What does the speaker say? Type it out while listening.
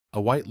A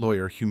white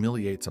lawyer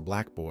humiliates a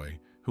black boy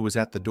who is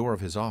at the door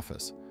of his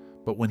office,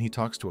 but when he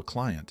talks to a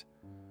client.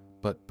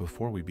 But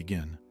before we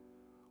begin,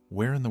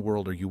 where in the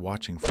world are you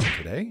watching from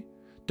today?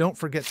 Don't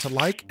forget to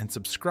like and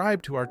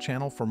subscribe to our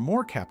channel for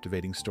more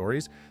captivating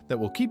stories that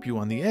will keep you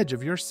on the edge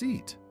of your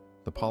seat.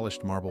 The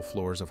polished marble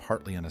floors of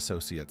Hartley and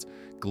Associates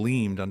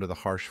gleamed under the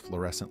harsh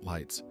fluorescent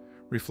lights,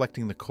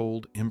 reflecting the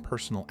cold,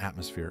 impersonal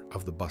atmosphere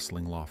of the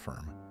bustling law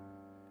firm.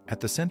 At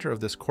the center of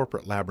this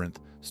corporate labyrinth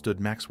stood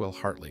Maxwell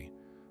Hartley,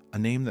 a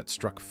name that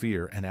struck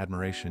fear and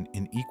admiration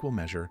in equal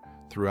measure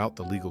throughout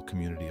the legal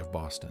community of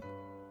Boston.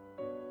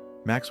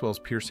 Maxwell's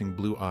piercing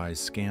blue eyes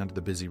scanned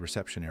the busy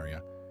reception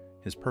area,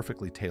 his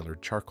perfectly tailored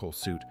charcoal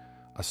suit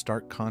a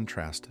stark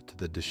contrast to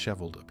the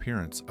disheveled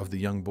appearance of the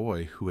young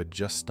boy who had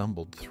just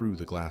stumbled through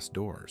the glass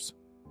doors.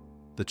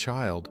 The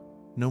child,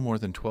 no more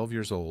than 12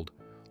 years old,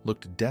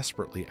 looked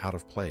desperately out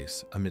of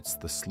place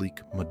amidst the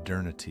sleek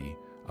modernity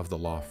of the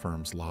law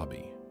firm's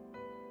lobby.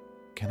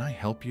 "Can I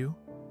help you?"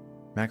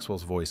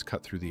 Maxwell's voice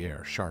cut through the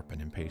air, sharp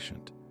and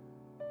impatient.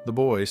 The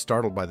boy,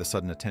 startled by the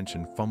sudden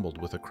attention, fumbled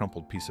with a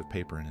crumpled piece of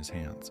paper in his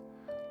hands.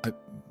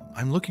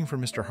 I'm looking for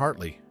Mr.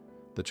 Hartley,"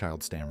 the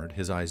child stammered,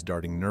 his eyes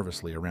darting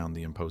nervously around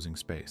the imposing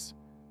space.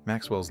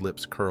 Maxwell's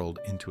lips curled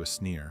into a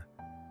sneer.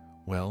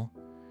 "Well,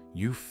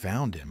 you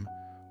found him.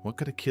 What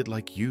could a kid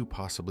like you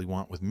possibly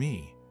want with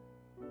me?"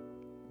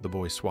 The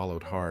boy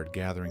swallowed hard,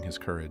 gathering his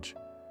courage.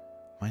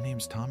 "My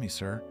name's Tommy,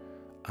 sir.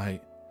 I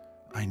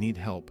need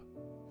help.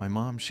 My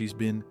mom, she's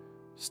been—"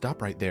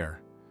 "Stop right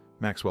there,"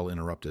 Maxwell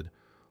interrupted,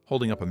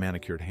 holding up a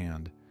manicured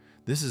hand.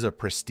 "This is a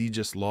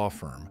prestigious law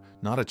firm,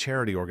 not a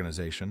charity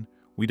organization.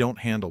 We don't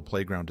handle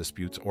playground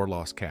disputes or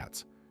lost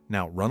cats.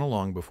 Now run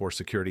along before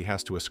security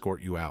has to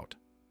escort you out."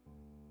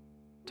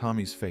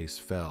 Tommy's face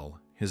fell,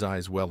 his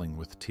eyes welling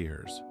with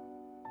tears.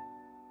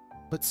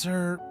 "But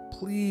sir,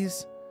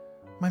 please.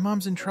 My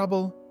mom's in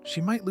trouble.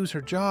 She might lose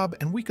her job,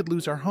 and we could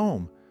lose our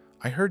home.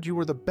 I heard you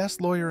were the best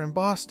lawyer in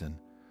Boston.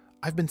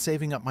 I've been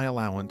saving up my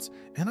allowance,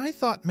 and I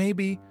thought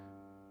maybe—"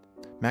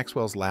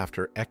 Maxwell's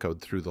laughter echoed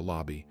through the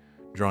lobby,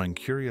 drawing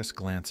curious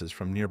glances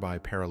from nearby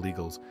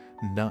paralegals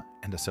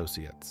and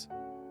associates.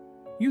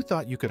 "You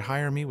thought you could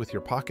hire me with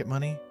your pocket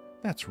money?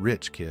 That's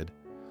rich, kid.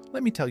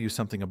 Let me tell you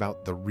something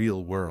about the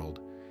real world.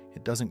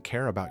 It doesn't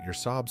care about your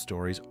sob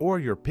stories or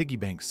your piggy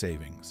bank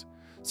savings.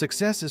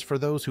 Success is for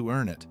those who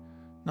earn it,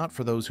 not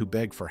for those who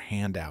beg for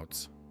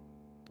handouts."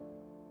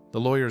 The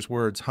lawyer's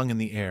words hung in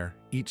the air,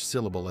 each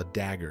syllable a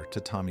dagger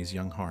to Tommy's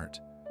young heart.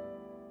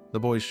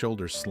 The boy's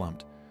shoulders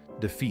slumped,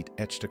 defeat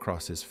etched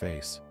across his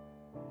face.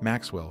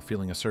 Maxwell,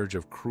 feeling a surge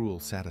of cruel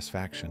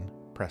satisfaction,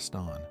 pressed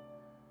on.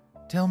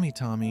 "Tell me,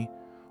 Tommy,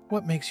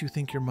 what makes you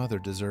think your mother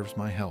deserves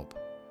my help?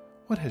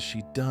 What has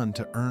she done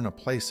to earn a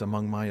place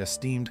among my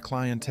esteemed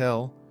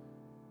clientele?"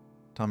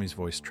 Tommy's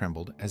voice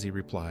trembled as he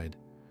replied,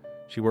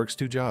 "She works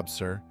 2 jobs,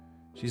 sir.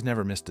 She's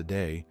never missed a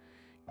day,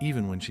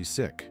 even when she's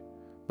sick.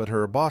 But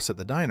her boss at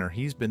the diner,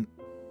 he's been—"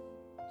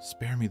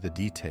 "Spare me the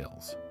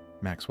details,"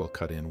 Maxwell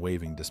cut in,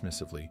 waving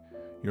dismissively.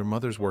 "Your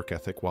mother's work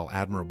ethic, while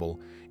admirable,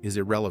 is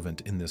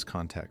irrelevant in this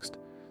context.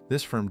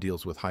 This firm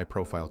deals with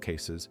high-profile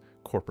cases,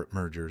 corporate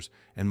mergers,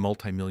 and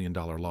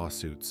multi-million-dollar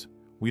lawsuits.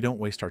 We don't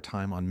waste our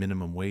time on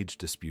minimum wage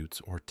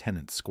disputes or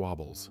tenant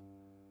squabbles."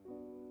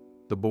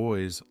 The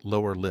boy's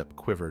lower lip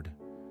quivered,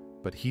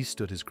 but he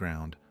stood his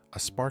ground, a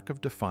spark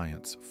of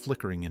defiance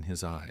flickering in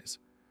his eyes.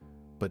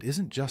 "But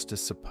isn't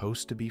justice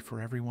supposed to be for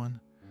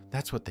everyone?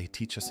 That's what they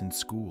teach us in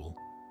school."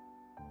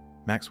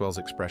 Maxwell's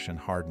expression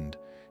hardened,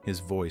 his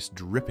voice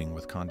dripping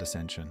with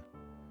condescension.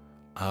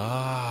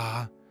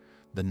 "Ah,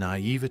 the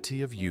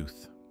naivety of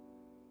youth.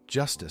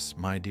 Justice,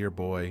 my dear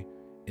boy,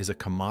 is a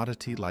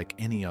commodity like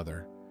any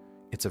other.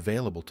 It's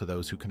available to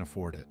those who can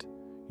afford it.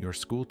 Your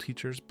school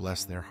teachers,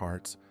 bless their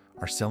hearts,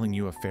 are selling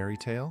you a fairy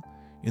tale.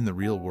 In the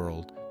real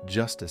world,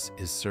 justice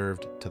is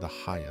served to the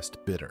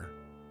highest bidder."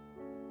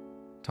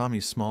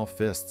 Tommy's small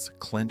fists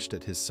clenched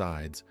at his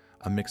sides,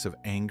 a mix of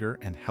anger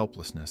and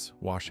helplessness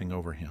washing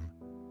over him.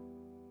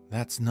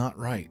 "That's not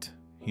right,"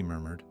 he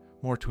murmured,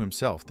 more to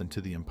himself than to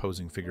the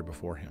imposing figure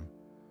before him.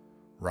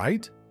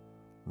 "Right?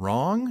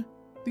 Wrong?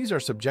 These are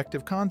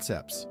subjective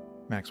concepts,"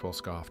 Maxwell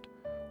scoffed.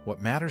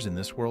 "What matters in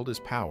this world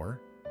is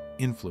power,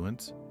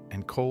 influence,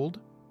 and cold,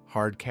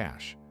 hard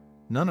cash,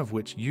 none of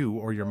which you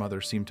or your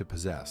mother seem to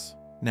possess.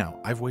 Now,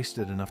 I've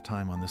wasted enough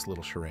time on this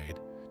little charade.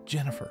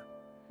 Jennifer,"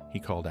 he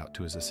called out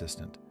to his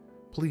assistant,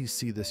 "please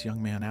see this young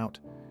man out,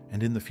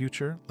 and in the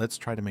future, let's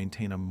try to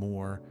maintain a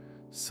more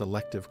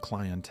selective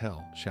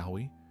clientele, shall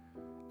we?"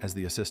 As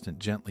the assistant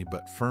gently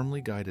but firmly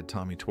guided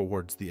Tommy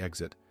towards the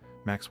exit,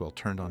 Maxwell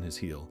turned on his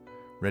heel,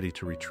 ready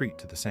to retreat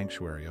to the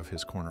sanctuary of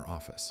his corner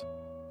office.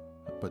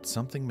 But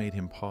something made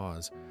him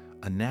pause,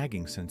 a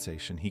nagging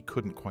sensation he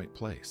couldn't quite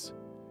place.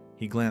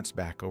 He glanced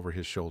back over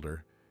his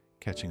shoulder,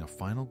 catching a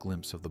final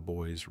glimpse of the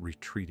boy's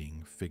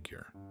retreating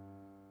figure.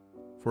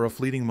 For a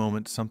fleeting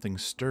moment, something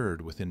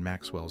stirred within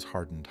Maxwell's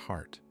hardened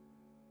heart.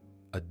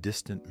 A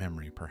distant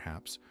memory,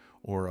 perhaps,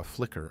 or a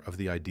flicker of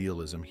the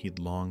idealism he'd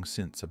long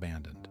since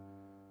abandoned.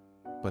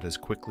 But as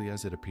quickly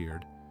as it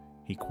appeared,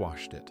 he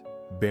quashed it,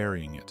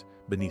 burying it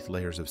beneath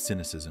layers of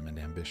cynicism and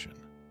ambition.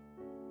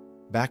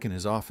 Back in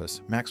his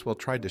office, Maxwell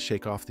tried to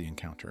shake off the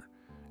encounter,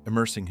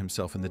 immersing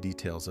himself in the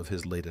details of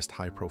his latest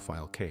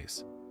high-profile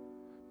case.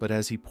 But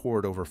as he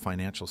pored over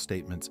financial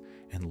statements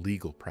and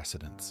legal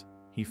precedents,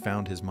 he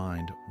found his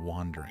mind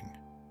wandering.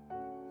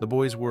 The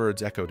boy's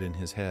words echoed in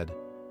his head.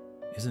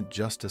 Isn't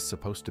justice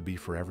supposed to be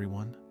for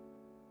everyone?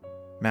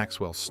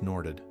 Maxwell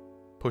snorted,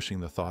 pushing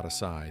the thought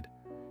aside.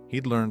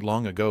 He'd learned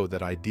long ago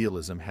that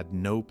idealism had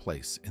no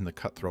place in the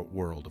cutthroat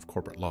world of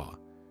corporate law.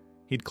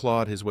 He'd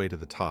clawed his way to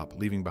the top,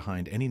 leaving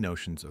behind any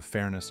notions of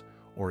fairness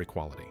or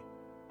equality.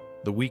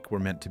 The weak were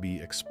meant to be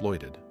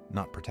exploited,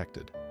 not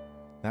protected.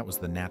 That was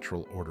the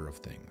natural order of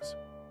things.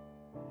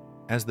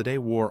 As the day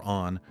wore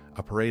on,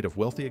 a parade of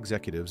wealthy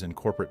executives and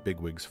corporate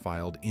bigwigs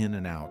filed in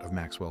and out of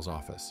Maxwell's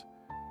office.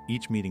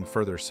 Each meeting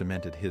further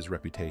cemented his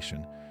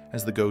reputation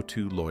as the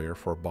go-to lawyer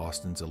for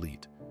Boston's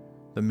elite,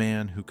 the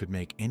man who could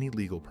make any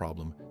legal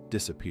problem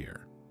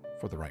disappear,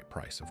 for the right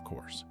price, of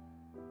course.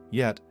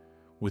 Yet,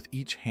 with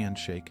each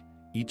handshake,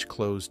 each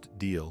closed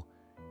deal,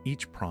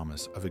 each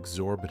promise of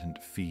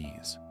exorbitant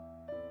fees,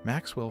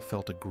 Maxwell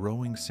felt a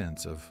growing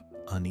sense of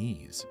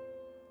unease.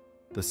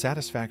 The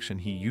satisfaction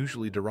he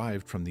usually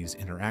derived from these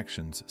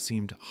interactions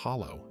seemed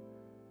hollow,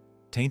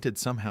 tainted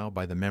somehow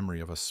by the memory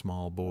of a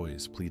small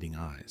boy's pleading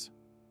eyes.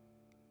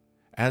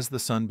 As the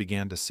sun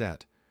began to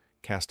set,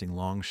 casting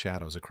long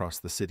shadows across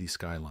the city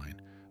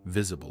skyline,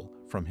 visible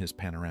from his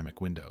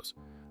panoramic windows,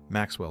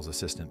 Maxwell's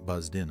assistant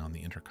buzzed in on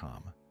the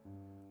intercom.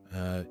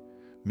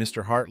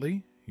 Mr.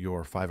 Hartley,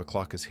 your 5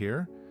 o'clock is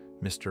here.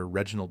 Mr.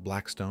 Reginald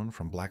Blackstone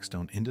from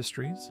Blackstone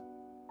Industries."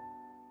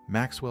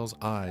 Maxwell's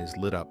eyes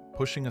lit up,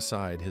 pushing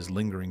aside his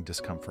lingering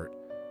discomfort.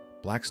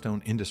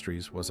 Blackstone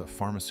Industries was a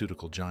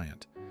pharmaceutical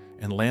giant,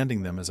 and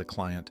landing them as a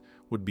client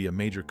would be a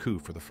major coup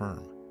for the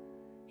firm.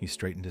 He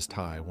straightened his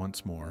tie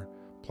once more,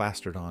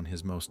 plastered on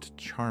his most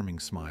charming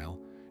smile,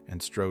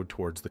 and strode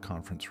towards the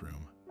conference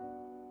room.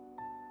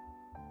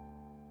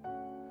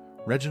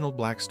 Reginald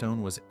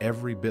Blackstone was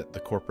every bit the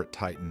corporate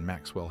titan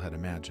Maxwell had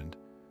imagined,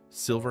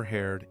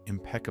 silver-haired,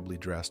 impeccably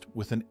dressed,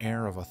 with an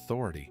air of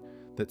authority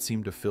that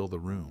seemed to fill the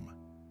room.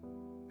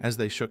 As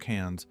they shook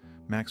hands,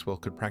 Maxwell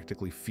could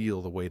practically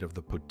feel the weight of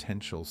the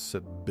potential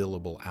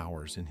billable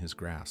hours in his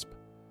grasp.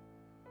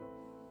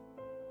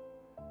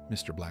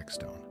 "Mr.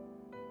 Blackstone,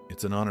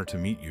 it's an honor to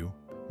meet you,"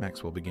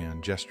 Maxwell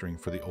began, gesturing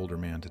for the older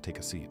man to take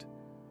a seat.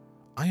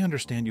 "I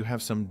understand you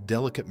have some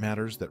delicate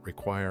matters that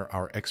require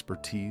our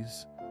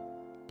expertise."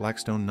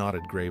 Blackstone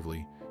nodded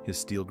gravely, his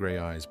steel-gray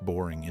eyes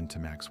boring into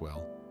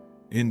Maxwell.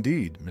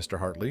 "Indeed, Mr.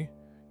 Hartley,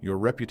 your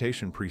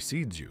reputation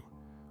precedes you.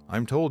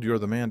 I'm told you're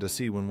the man to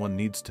see when one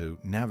needs to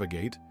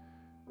navigate,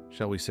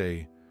 shall we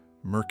say,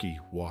 murky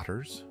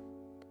waters."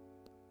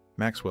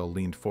 Maxwell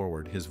leaned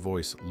forward, his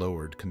voice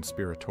lowered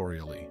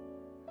conspiratorially.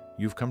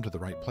 "You've come to the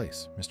right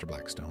place, Mr.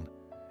 Blackstone.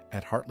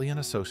 At Hartley &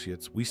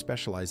 Associates, we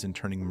specialize in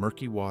turning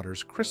murky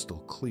waters crystal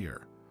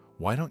clear.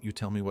 Why don't you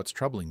tell me what's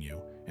troubling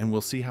you, and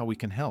we'll see how we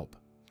can help."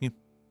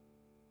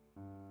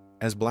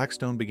 As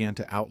Blackstone began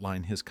to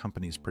outline his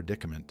company's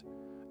predicament,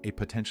 a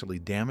potentially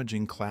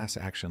damaging class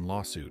action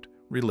lawsuit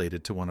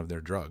related to one of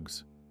their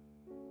drugs,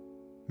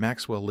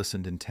 Maxwell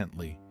listened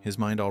intently, his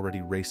mind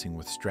already racing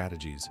with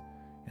strategies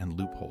and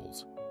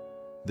loopholes.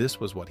 This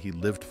was what he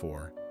lived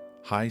for,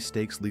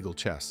 high-stakes legal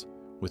chess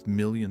with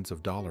millions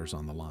of dollars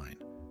on the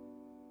line.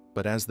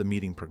 But as the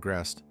meeting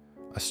progressed,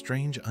 a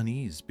strange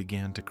unease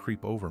began to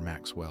creep over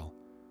Maxwell.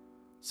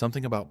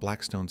 Something about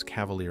Blackstone's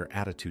cavalier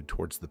attitude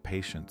towards the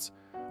patients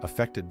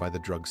affected by the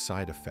drug's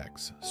side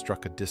effects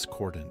struck a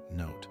discordant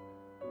note.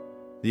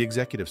 The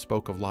executive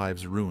spoke of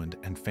lives ruined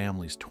and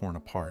families torn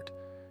apart,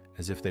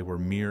 as if they were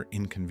mere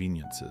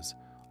inconveniences,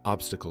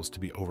 obstacles to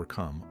be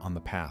overcome on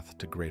the path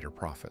to greater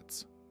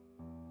profits.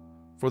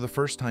 For the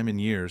first time in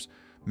years,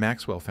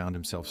 Maxwell found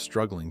himself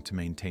struggling to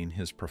maintain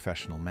his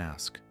professional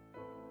mask.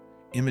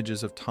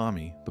 Images of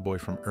Tommy, the boy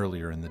from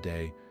earlier in the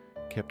day,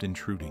 kept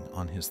intruding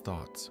on his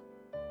thoughts.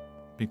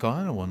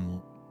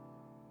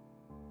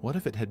 What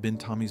if it had been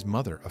Tommy's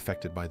mother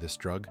affected by this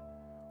drug?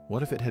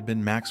 What if it had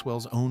been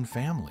Maxwell's own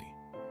family?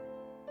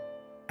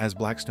 As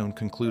Blackstone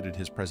concluded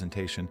his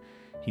presentation,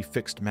 he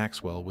fixed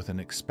Maxwell with an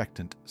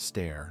expectant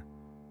stare.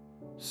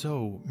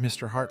 "So,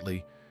 Mr.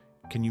 Hartley,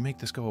 can you make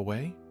this go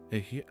away?"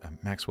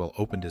 Maxwell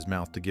opened his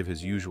mouth to give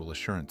his usual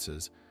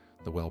assurances,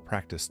 the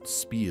well-practiced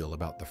spiel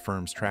about the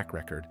firm's track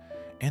record,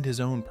 and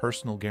his own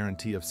personal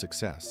guarantee of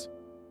success.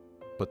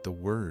 But the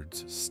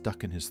words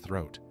stuck in his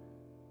throat.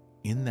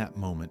 In that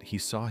moment, he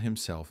saw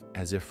himself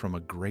as if from a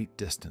great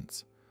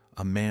distance,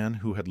 a man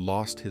who had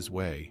lost his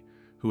way,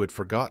 who had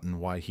forgotten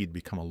why he'd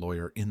become a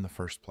lawyer in the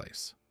first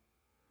place.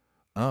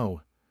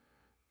 "Oh,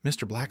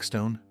 Mr.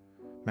 Blackstone,"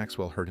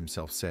 Maxwell heard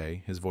himself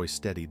say, his voice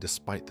steady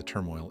despite the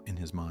turmoil in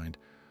his mind,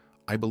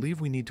 "I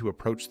believe we need to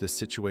approach this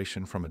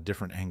situation from a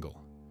different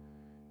angle.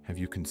 Have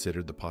you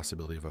considered the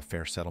possibility of a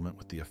fair settlement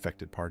with the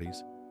affected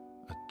parties?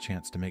 A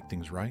chance to make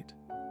things right?"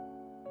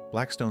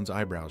 Blackstone's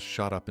eyebrows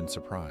shot up in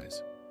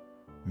surprise.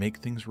 "Make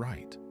things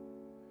right?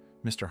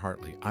 Mr.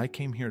 Hartley, I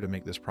came here to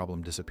make this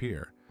problem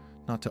disappear,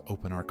 not to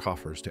open our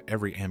coffers to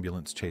every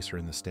ambulance chaser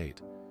in the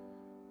state.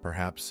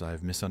 Perhaps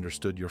I've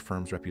misunderstood your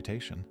firm's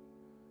reputation."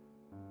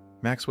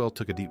 Maxwell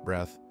took a deep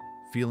breath,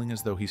 feeling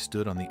as though he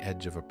stood on the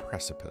edge of a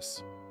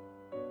precipice.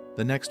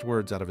 The next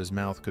words out of his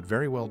mouth could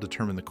very well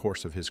determine the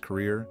course of his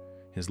career,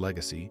 his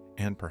legacy,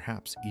 and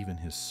perhaps even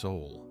his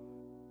soul.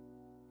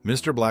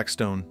 "Mr.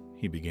 Blackstone,"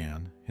 he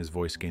began, his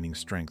voice gaining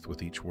strength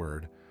with each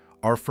word,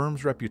 "our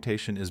firm's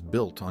reputation is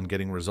built on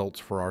getting results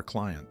for our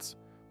clients.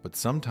 But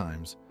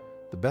sometimes,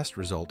 the best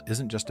result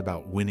isn't just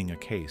about winning a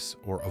case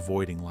or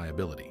avoiding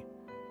liability.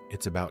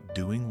 It's about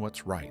doing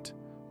what's right,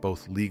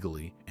 both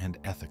legally and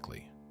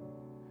ethically."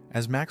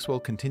 As Maxwell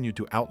continued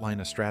to outline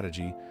a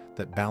strategy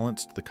that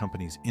balanced the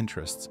company's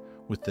interests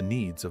with the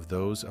needs of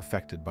those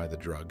affected by the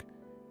drug,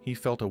 he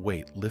felt a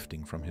weight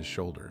lifting from his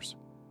shoulders.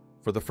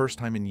 For the first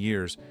time in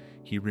years,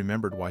 he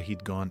remembered why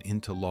he'd gone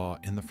into law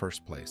in the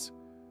first place.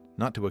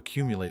 Not to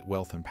accumulate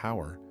wealth and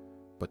power,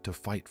 but to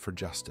fight for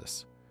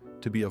justice,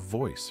 to be a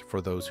voice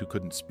for those who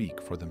couldn't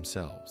speak for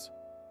themselves.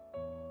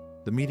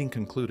 The meeting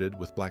concluded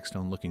with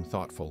Blackstone looking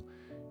thoughtful,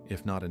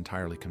 if not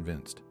entirely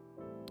convinced.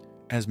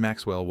 As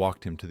Maxwell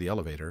walked him to the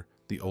elevator,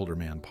 the older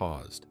man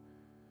paused.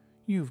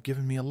 "You've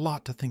given me a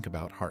lot to think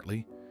about,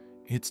 Hartley.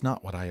 It's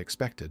not what I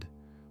expected,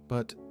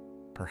 but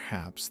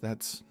perhaps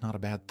that's not a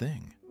bad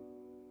thing."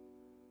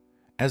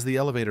 As the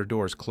elevator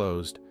doors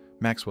closed,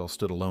 Maxwell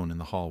stood alone in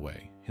the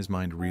hallway, his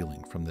mind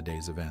reeling from the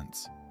day's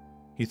events.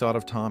 He thought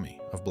of Tommy,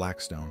 of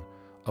Blackstone,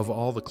 of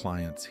all the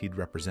clients he'd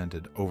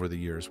represented over the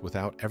years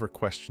without ever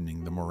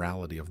questioning the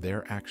morality of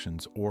their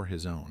actions or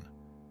his own.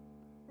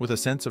 With a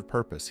sense of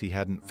purpose he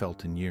hadn't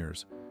felt in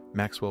years,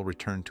 Maxwell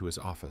returned to his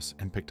office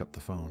and picked up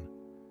the phone.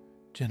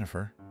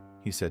 "Jennifer,"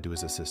 he said to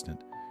his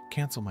assistant,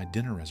 "cancel my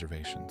dinner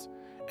reservations,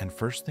 and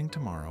first thing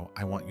tomorrow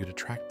I want you to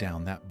track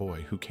down that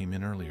boy who came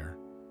in earlier.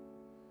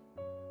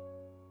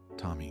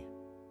 Tommy.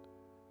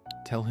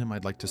 Tell him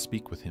I'd like to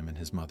speak with him and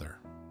his mother."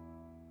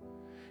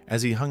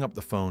 As he hung up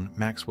the phone,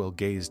 Maxwell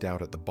gazed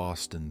out at the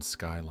Boston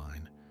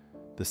skyline,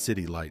 the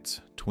city lights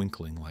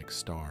twinkling like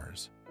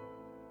stars.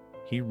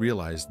 He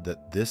realized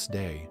that this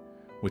day,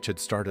 which had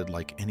started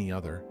like any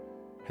other,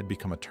 had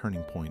become a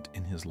turning point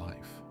in his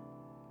life.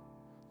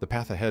 The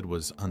path ahead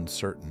was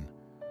uncertain,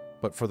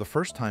 but for the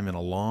first time in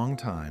a long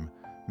time,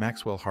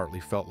 Maxwell Hartley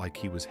felt like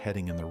he was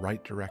heading in the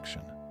right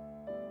direction.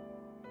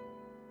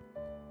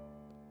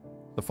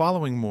 The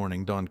following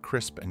morning dawned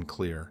crisp and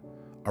clear,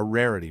 a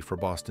rarity for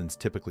Boston's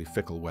typically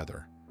fickle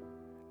weather.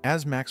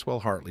 As Maxwell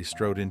Hartley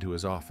strode into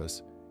his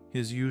office,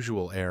 his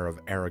usual air of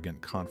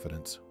arrogant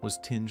confidence was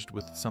tinged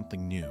with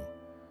something new,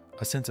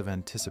 a sense of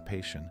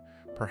anticipation,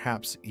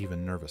 perhaps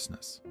even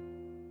nervousness.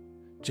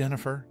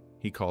 "Jennifer,"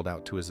 he called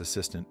out to his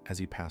assistant as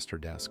he passed her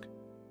desk,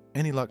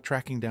 "any luck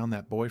tracking down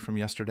that boy from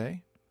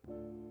yesterday?"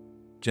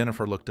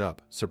 Jennifer looked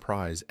up,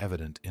 surprise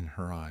evident in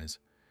her eyes.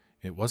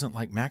 It wasn't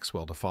like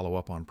Maxwell to follow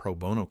up on pro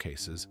bono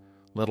cases,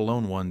 let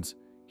alone ones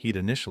he'd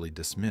initially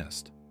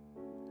dismissed.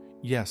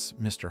 "Yes,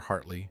 Mr.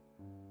 Hartley.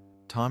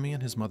 Tommy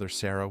and his mother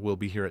Sarah will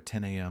be here at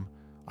 10 a.m.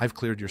 I've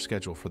cleared your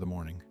schedule for the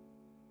morning."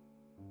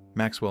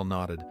 Maxwell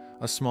nodded,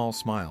 a small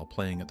smile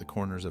playing at the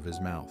corners of his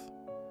mouth.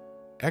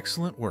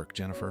 "Excellent work,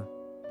 Jennifer.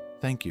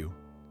 Thank you."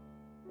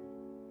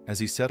 As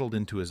he settled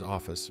into his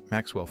office,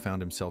 Maxwell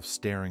found himself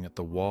staring at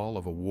the wall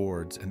of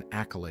awards and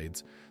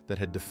accolades that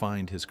had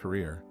defined his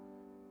career.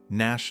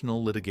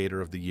 National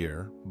Litigator of the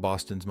Year,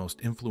 Boston's most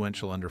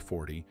influential under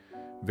 40,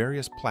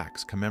 various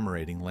plaques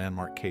commemorating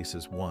landmark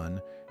cases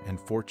won and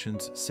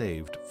fortunes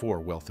saved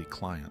for wealthy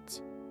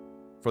clients.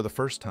 For the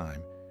first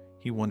time,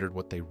 he wondered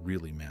what they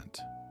really meant.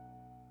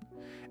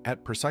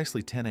 At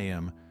precisely 10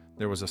 a.m.,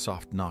 there was a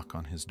soft knock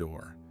on his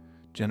door.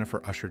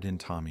 Jennifer ushered in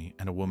Tommy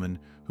and a woman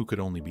who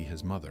could only be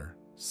his mother,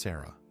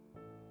 Sarah.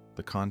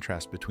 The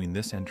contrast between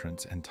this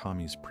entrance and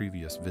Tommy's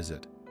previous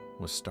visit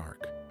was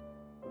stark.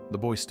 The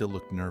boy still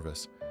looked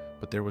nervous,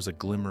 but there was a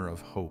glimmer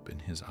of hope in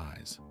his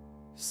eyes.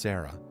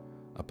 Sarah,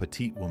 a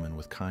petite woman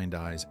with kind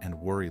eyes and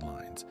worry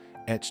lines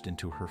etched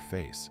into her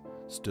face,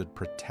 stood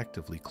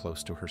protectively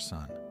close to her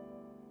son.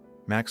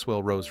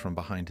 Maxwell rose from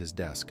behind his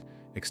desk,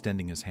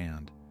 extending his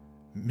hand.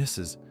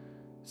 "Mrs.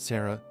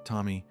 Sarah,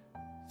 Tommy,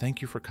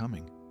 thank you for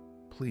coming.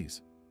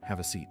 Please, have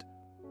a seat."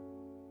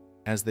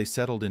 As they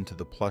settled into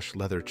the plush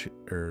leather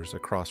chairs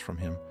across from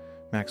him,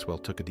 Maxwell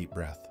took a deep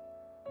breath.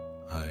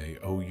 "I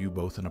owe you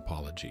both an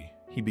apology,"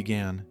 he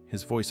began,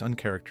 his voice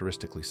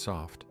uncharacteristically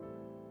soft.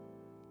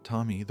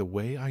 "Tommy, the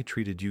way I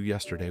treated you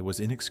yesterday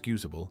was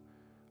inexcusable.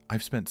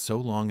 I've spent so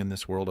long in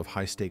this world of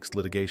high-stakes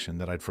litigation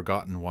that I'd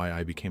forgotten why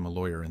I became a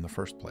lawyer in the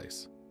first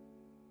place."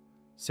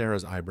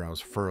 Sarah's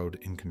eyebrows furrowed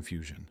in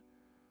confusion.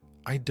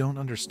 "I don't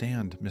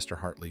understand, Mr.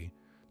 Hartley.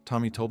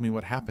 Tommy told me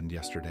what happened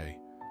yesterday.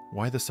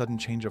 Why the sudden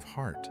change of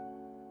heart?"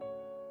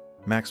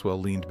 Maxwell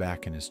leaned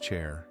back in his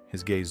chair,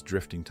 his gaze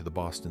drifting to the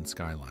Boston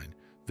skyline,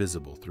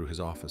 visible through his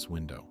office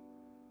window.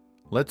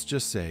 "Let's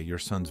just say your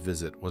son's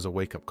visit was a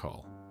wake-up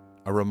call,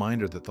 a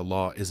reminder that the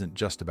law isn't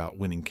just about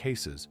winning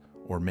cases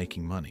or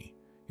making money.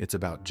 It's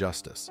about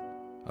justice,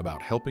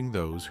 about helping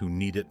those who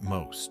need it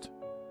most."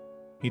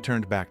 He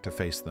turned back to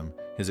face them,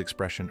 his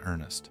expression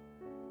earnest.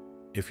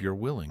 If you're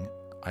willing,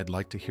 I'd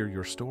like to hear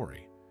your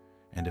story,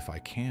 and if I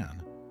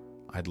can,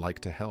 I'd like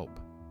to help."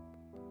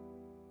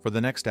 For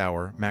the next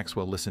hour,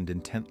 Maxwell listened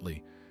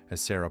intently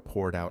as Sarah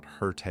poured out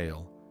her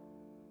tale.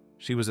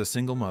 She was a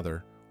single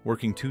mother,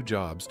 working 2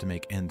 jobs to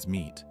make ends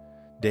meet,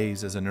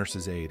 days as a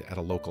nurse's aide at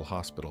a local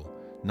hospital,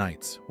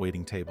 nights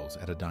waiting tables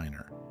at a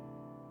diner.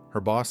 Her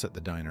boss at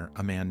the diner,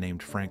 a man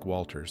named Frank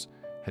Walters,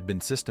 had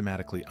been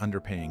systematically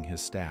underpaying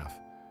his staff,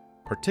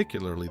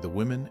 particularly the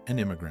women and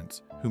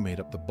immigrants who made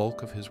up the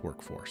bulk of his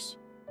workforce.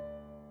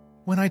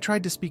 "When I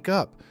tried to speak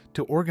up,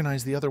 to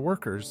organize the other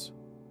workers,"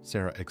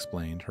 Sarah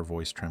explained, her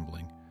voice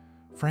trembling,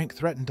 "Frank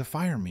threatened to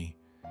fire me.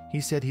 He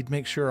said he'd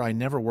make sure I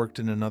never worked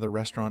in another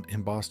restaurant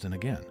in Boston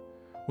again.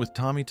 With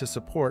Tommy to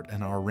support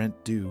and our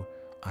rent due,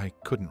 I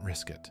couldn't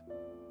risk it."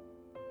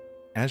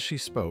 As she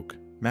spoke,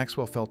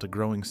 Maxwell felt a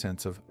growing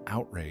sense of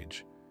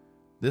outrage.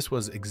 This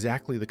was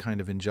exactly the kind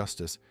of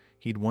injustice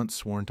he'd once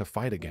sworn to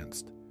fight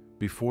against,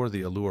 before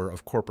the allure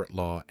of corporate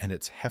law and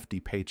its hefty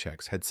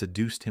paychecks had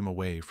seduced him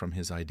away from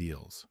his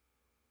ideals.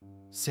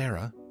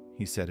 "Sarah,"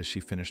 he said as she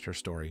finished her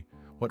story,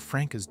 "what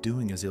Frank is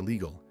doing is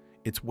illegal.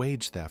 It's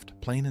wage theft,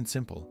 plain and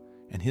simple.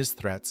 And his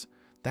threats,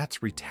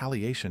 that's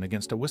retaliation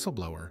against a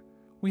whistleblower.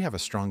 We have a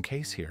strong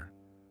case here."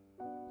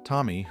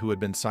 Tommy, who had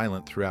been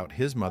silent throughout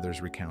his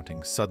mother's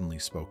recounting, suddenly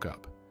spoke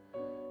up.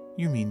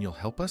 "You mean you'll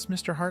help us,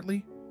 Mr.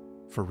 Hartley?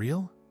 For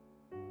real?"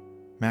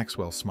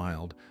 Maxwell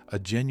smiled, a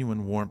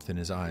genuine warmth in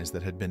his eyes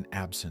that had been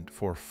absent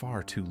for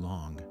far too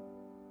long.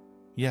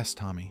 "Yes,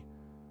 Tommy,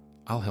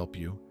 I'll help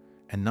you,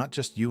 and not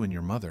just you and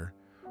your mother.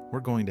 We're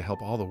going to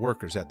help all the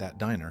workers at that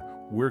diner.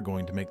 We're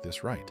going to make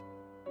this right."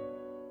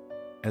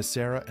 As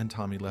Sarah and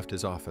Tommy left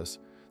his office,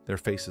 their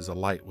faces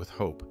alight with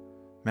hope,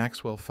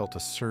 Maxwell felt a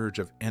surge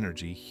of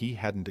energy he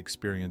hadn't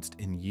experienced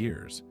in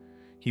years.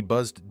 He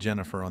buzzed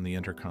Jennifer on the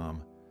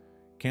intercom.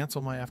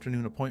 "Cancel my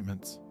afternoon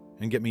appointments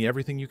and get me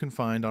everything you can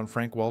find on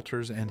Frank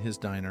Walters and his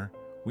diner.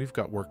 We've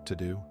got work to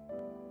do."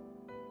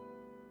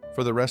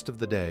 For the rest of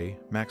the day,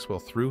 Maxwell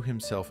threw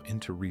himself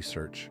into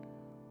research,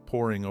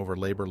 poring over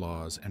labor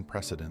laws and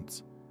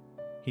precedents.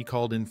 He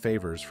called in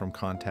favors from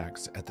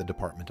contacts at the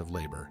Department of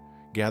Labor,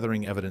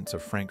 gathering evidence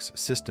of Frank's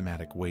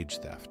systematic wage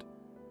theft.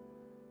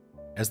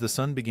 As the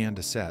sun began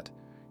to set,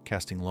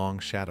 casting long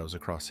shadows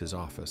across his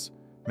office,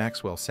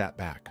 Maxwell sat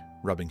back,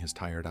 rubbing his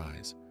tired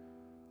eyes.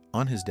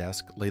 On his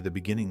desk lay the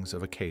beginnings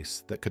of a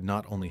case that could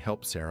not only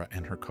help Sarah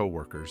and her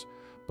co-workers,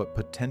 but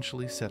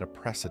potentially set a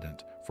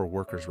precedent for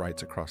workers'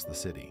 rights across the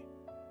city.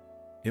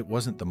 It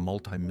wasn't the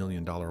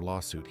multi-million-dollar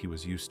lawsuit he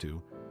was used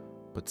to,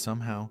 but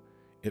somehow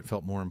it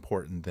felt more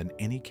important than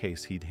any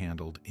case he'd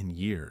handled in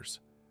years.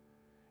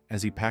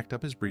 As he packed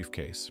up his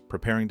briefcase,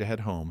 preparing to head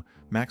home,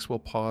 Maxwell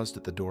paused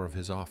at the door of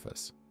his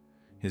office.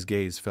 His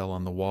gaze fell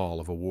on the wall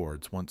of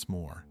awards once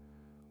more.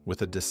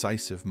 With a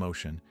decisive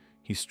motion,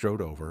 he strode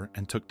over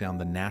and took down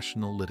the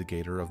National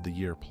Litigator of the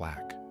Year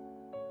plaque.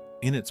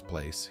 In its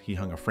place, he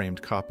hung a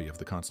framed copy of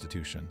the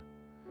Constitution.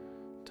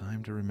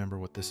 "Time to remember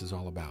what this is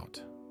all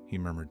about," he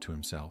murmured to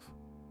himself.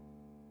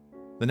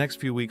 The next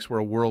few weeks were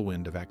a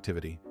whirlwind of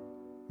activity.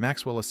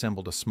 Maxwell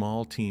assembled a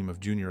small team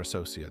of junior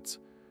associates,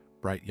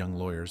 bright young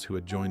lawyers who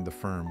had joined the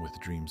firm with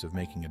dreams of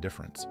making a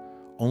difference,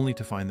 only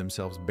to find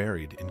themselves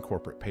buried in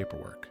corporate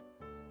paperwork.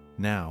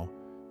 Now,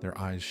 their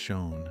eyes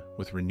shone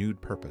with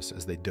renewed purpose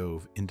as they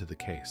dove into the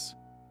case.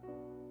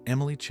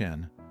 Emily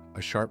Chen,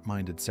 a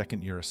sharp-minded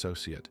second-year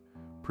associate,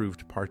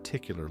 proved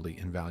particularly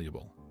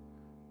invaluable.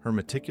 Her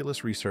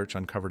meticulous research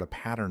uncovered a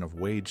pattern of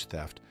wage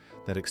theft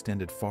that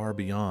extended far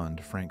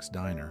beyond Frank's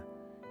diner,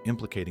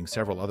 implicating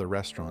several other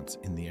restaurants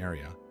in the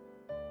area.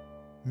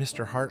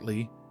 "Mr.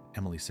 Hartley,"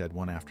 Emily said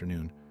one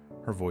afternoon,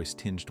 her voice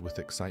tinged with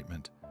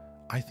excitement,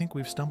 "I think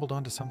we've stumbled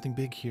onto something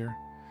big here.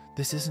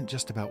 This isn't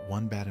just about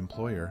one bad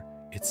employer,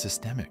 it's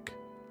systemic."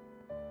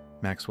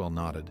 Maxwell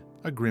nodded,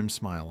 a grim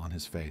smile on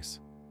his face.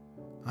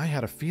 "I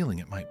had a feeling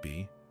it might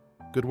be.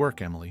 Good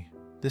work, Emily.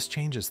 This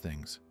changes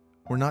things.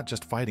 We're not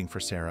just fighting for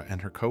Sarah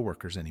and her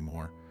co-workers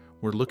anymore.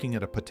 We're looking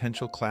at a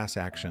potential class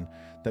action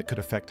that could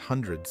affect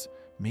hundreds,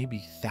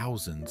 maybe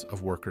thousands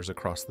of workers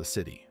across the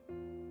city."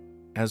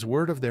 As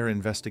word of their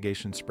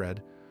investigation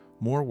spread,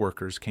 more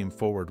workers came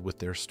forward with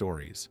their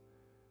stories.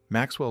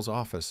 Maxwell's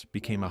office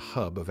became a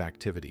hub of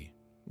activity,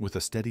 with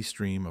a steady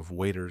stream of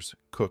waiters,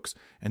 cooks,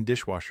 and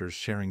dishwashers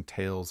sharing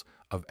tales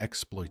of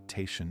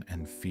exploitation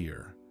and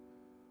fear.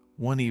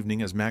 One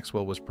evening, as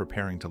Maxwell was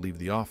preparing to leave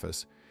the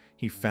office,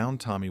 he found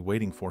Tommy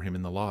waiting for him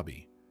in the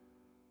lobby.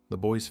 The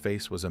boy's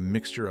face was a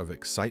mixture of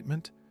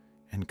excitement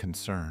and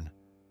concern.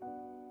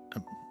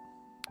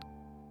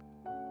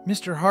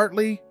 "Mr.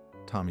 Hartley,"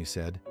 Tommy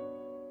said,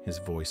 his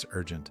voice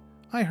urgent,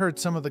 "I heard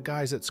some of the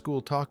guys at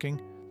school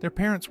talking. Their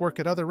parents work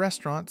at other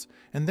restaurants,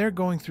 and they're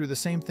going through the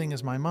same thing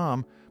as my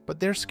mom, but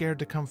they're scared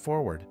to come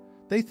forward.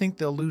 They think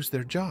they'll lose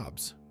their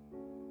jobs."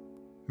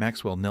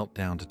 Maxwell knelt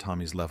down to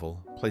Tommy's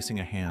level, placing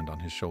a hand on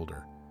his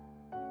shoulder.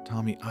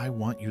 "Tommy, I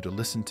want you to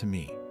listen to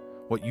me.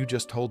 What you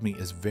just told me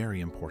is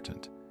very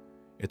important.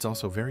 It's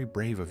also very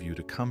brave of you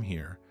to come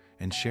here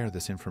and share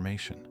this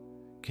information.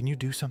 Can you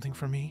do something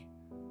for me?"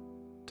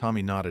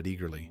 Tommy nodded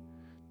eagerly.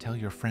 Tell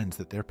your friends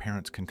that their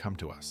parents can come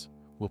to us.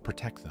 We'll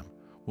protect them,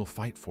 we'll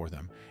fight for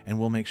them, and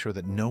we'll make sure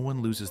that no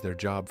one loses their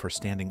job for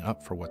standing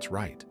up for what's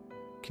right.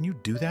 Can you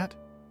do that?"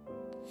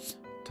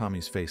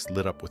 Tommy's face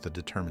lit up with a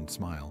determined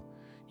smile.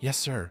 "Yes,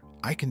 sir,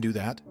 I can do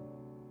that."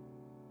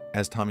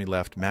 As Tommy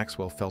left,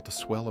 Maxwell felt a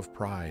swell of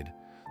pride.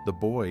 The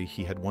boy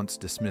he had once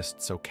dismissed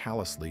so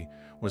callously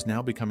was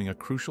now becoming a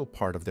crucial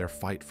part of their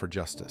fight for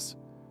justice.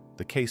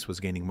 The case was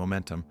gaining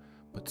momentum,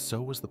 but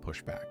so was the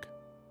pushback.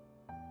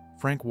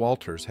 Frank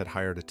Walters had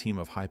hired a team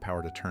of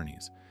high-powered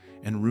attorneys,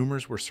 and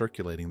rumors were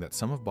circulating that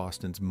some of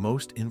Boston's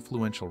most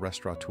influential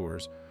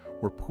restaurateurs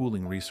were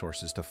pooling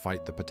resources to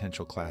fight the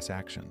potential class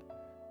action.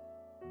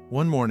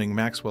 One morning,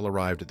 Maxwell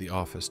arrived at the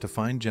office to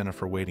find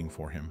Jennifer waiting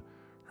for him,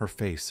 her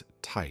face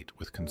tight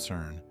with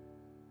concern.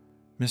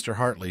 "Mr.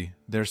 Hartley,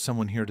 there's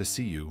someone here to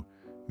see you,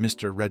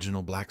 Mr.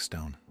 Reginald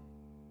Blackstone."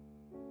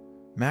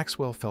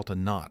 Maxwell felt a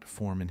knot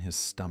form in his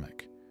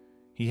stomach.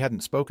 He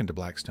hadn't spoken to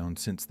Blackstone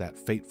since that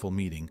fateful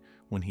meeting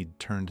when he'd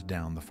turned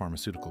down the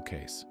pharmaceutical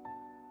case.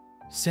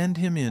 "Send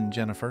him in,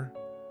 Jennifer."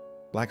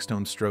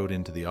 Blackstone strode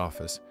into the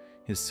office,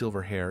 his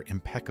silver hair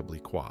impeccably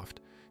coiffed,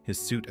 his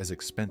suit as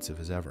expensive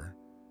as ever.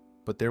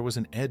 But there was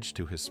an edge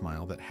to his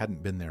smile that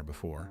hadn't been there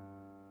before.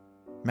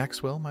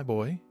 "Maxwell, my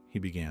boy," he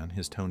began,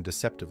 his tone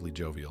deceptively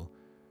jovial,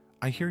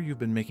 "I hear you've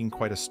been making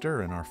quite a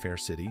stir in our fair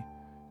city,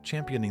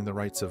 championing the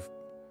rights of,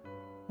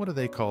 what do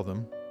they call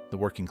them, the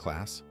working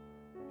class?"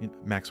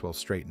 Maxwell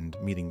straightened,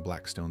 meeting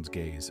Blackstone's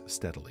gaze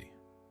steadily.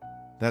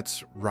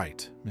 "That's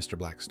right, Mr.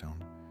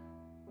 Blackstone.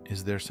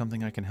 Is there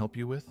something I can help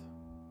you with?"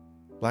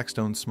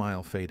 Blackstone's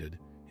smile faded,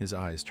 his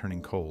eyes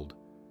turning cold.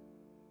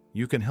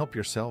 "You can help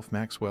yourself,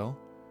 Maxwell.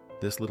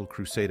 This little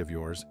crusade of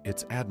yours,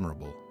 it's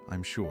admirable,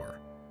 I'm sure.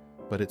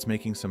 But it's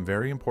making some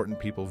very important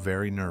people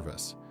very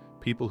nervous,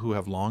 people who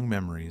have long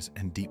memories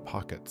and deep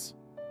pockets."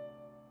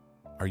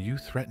 "Are you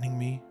threatening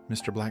me,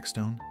 Mr.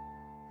 Blackstone?"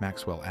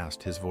 Maxwell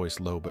asked, his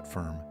voice low but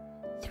firm.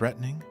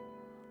 "Threatening?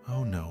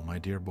 Oh no, my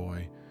dear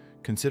boy.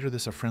 Consider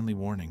this a friendly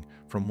warning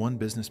from one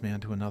businessman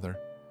to another.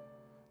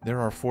 There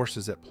are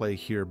forces at play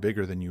here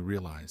bigger than you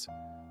realize,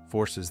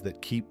 forces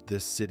that keep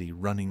this city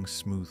running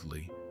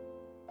smoothly.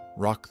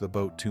 Rock the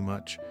boat too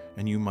much,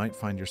 and you might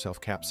find yourself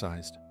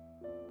capsized."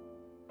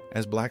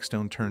 As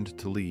Blackstone turned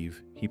to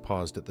leave, he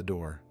paused at the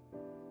door.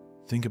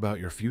 "Think about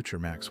your future,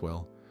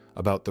 Maxwell,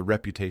 about the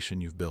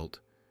reputation you've built.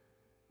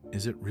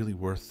 Is it really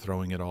worth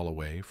throwing it all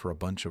away for a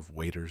bunch of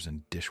waiters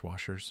and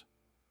dishwashers?"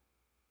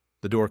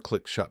 The door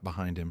clicked shut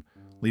behind him,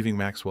 leaving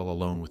Maxwell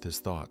alone with his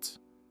thoughts.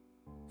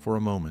 For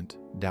a moment,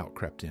 doubt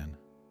crept in.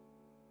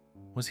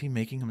 Was he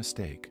making a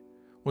mistake?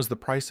 Was the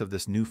price of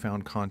this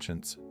newfound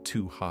conscience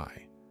too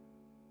high?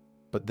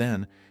 But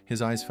then,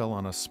 his eyes fell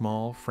on a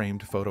small,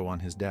 framed photo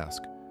on his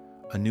desk,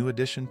 a new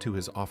addition to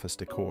his office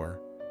decor.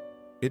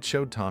 It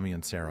showed Tommy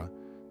and Sarah,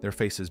 their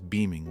faces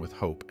beaming with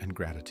hope and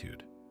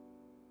gratitude.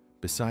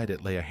 Beside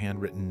it lay a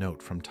handwritten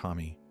note from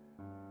Tommy.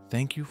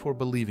 "Thank you for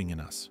believing in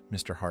us,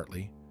 Mr.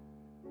 Hartley."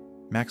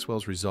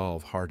 Maxwell's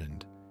resolve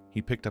hardened.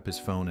 He picked up his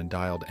phone and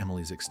dialed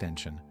Emily's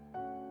extension.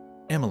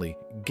 "Emily,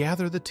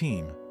 gather the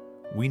team.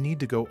 We need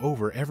to go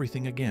over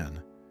everything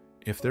again.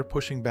 If they're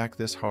pushing back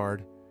this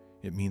hard,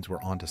 it means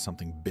we're onto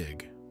something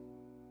big."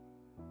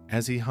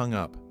 As he hung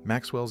up,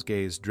 Maxwell's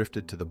gaze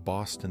drifted to the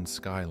Boston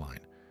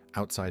skyline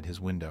outside his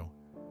window.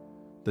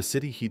 The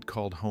city he'd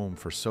called home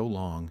for so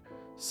long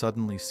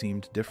suddenly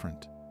seemed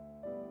different.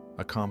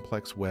 A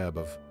complex web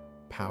of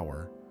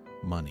power,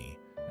 money,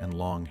 and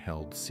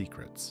long-held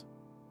secrets.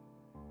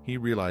 He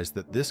realized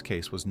that this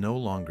case was no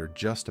longer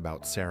just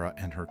about Sarah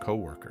and her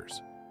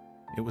co-workers.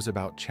 It was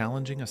about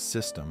challenging a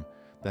system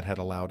that had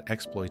allowed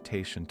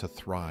exploitation to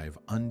thrive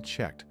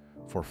unchecked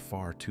for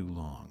far too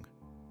long.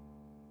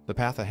 The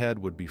path ahead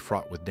would be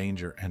fraught with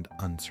danger and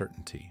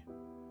uncertainty.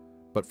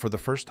 But for the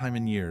first time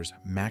in years,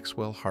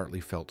 Maxwell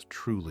Hartley felt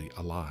truly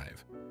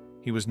alive.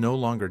 He was no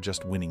longer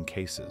just winning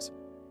cases.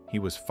 He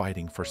was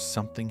fighting for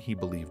something he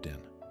believed in.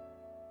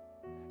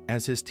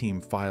 As his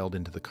team filed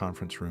into the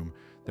conference room,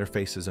 their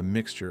faces a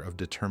mixture of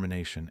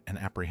determination and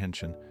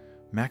apprehension,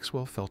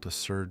 Maxwell felt a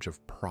surge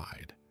of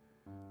pride.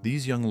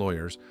 These young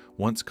lawyers,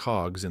 once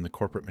cogs in the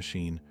corporate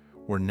machine,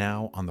 were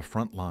now on the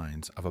front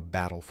lines of a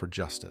battle for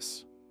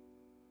justice.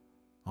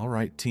 "All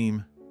right,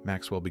 team,"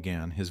 Maxwell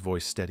began, his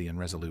voice steady and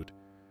resolute.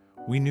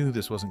 "We knew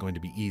this wasn't going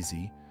to be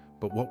easy,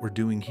 but what we're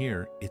doing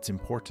here, it's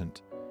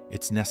important,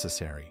 it's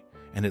necessary,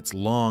 and it's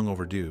long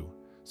overdue.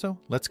 So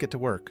let's get to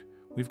work.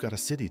 We've got a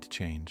city to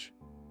change."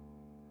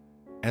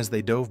 As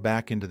they dove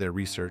back into their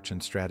research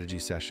and strategy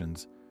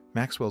sessions,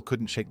 Maxwell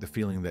couldn't shake the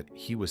feeling that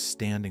he was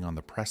standing on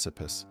the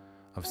precipice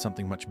of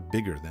something much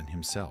bigger than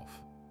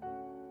himself.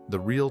 The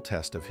real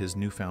test of his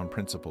newfound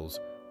principles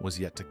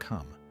was yet to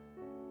come,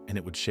 and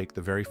it would shake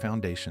the very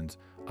foundations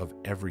of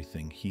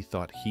everything he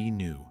thought he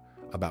knew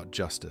about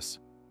justice,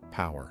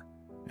 power,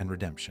 and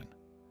redemption.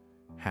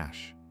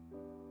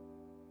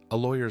 A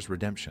Lawyer's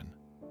Redemption,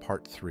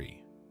 Part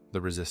 3,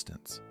 The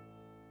Resistance.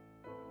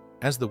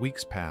 As the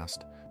weeks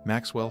passed,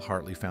 Maxwell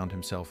Hartley found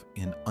himself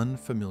in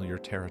unfamiliar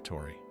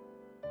territory.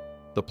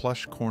 The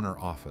plush corner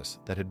office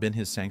that had been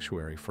his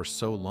sanctuary for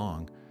so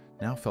long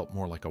now felt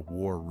more like a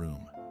war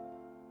room.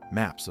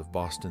 Maps of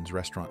Boston's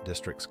restaurant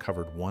districts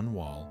covered one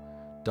wall,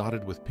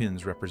 dotted with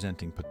pins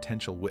representing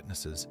potential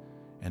witnesses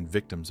and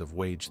victims of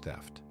wage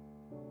theft.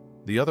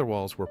 The other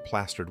walls were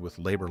plastered with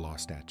labor law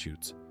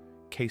statutes,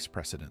 case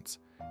precedents,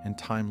 and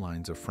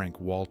timelines of Frank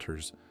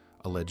Walters'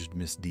 alleged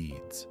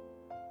misdeeds.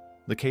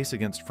 The case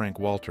against Frank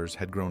Walters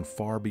had grown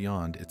far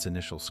beyond its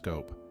initial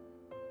scope.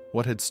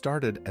 What had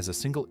started as a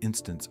single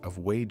instance of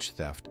wage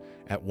theft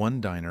at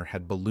one diner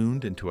had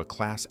ballooned into a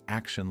class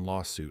action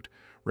lawsuit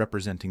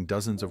representing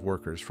dozens of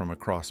workers from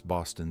across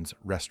Boston's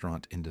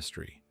restaurant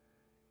industry.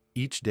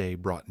 Each day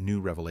brought new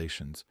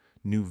revelations,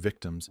 new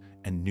victims,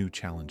 and new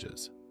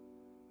challenges.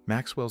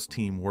 Maxwell's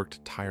team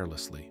worked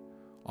tirelessly,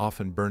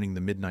 often burning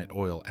the midnight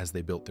oil as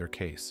they built their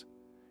case.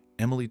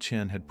 Emily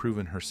Chen had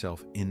proven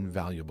herself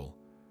invaluable,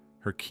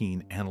 her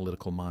keen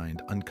analytical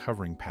mind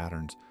uncovering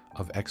patterns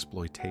of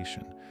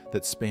exploitation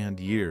that spanned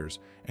years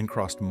and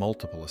crossed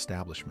multiple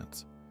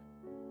establishments.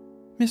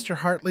 "Mr.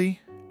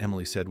 Hartley,"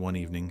 Emily said one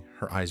evening,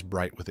 her eyes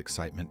bright with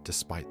excitement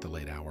despite the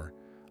late hour,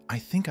 "I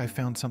think I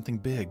found something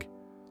big.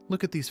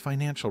 Look at these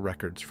financial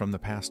records from the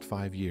past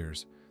 5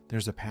 years.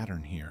 There's a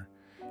pattern here.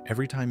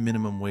 Every time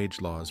minimum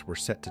wage laws were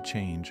set to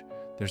change,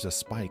 there's a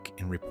spike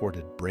in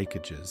reported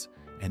breakages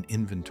and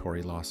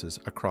inventory losses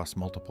across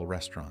multiple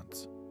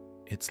restaurants.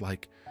 It's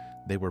like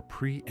they were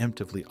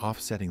preemptively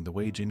offsetting the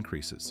wage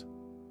increases."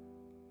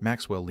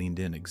 Maxwell leaned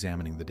in,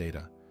 examining the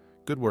data.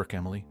 "Good work,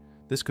 Emily.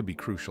 This could be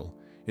crucial.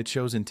 It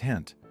shows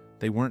intent.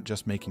 They weren't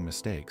just making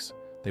mistakes.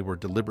 They were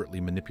deliberately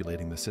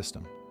manipulating the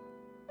system."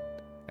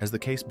 As the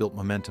case built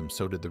momentum,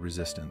 so did the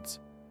resistance.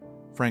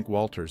 Frank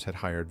Walters had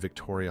hired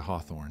Victoria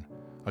Hawthorne,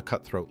 a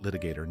cutthroat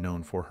litigator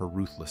known for her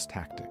ruthless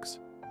tactics.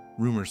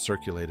 Rumors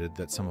circulated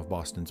that some of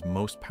Boston's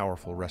most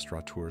powerful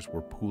restaurateurs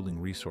were pooling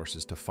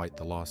resources to fight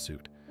the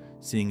lawsuit,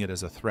 seeing it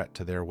as a threat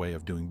to their way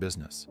of doing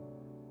business.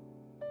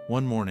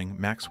 One morning,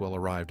 Maxwell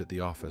arrived at the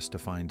office to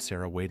find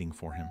Sarah waiting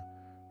for him,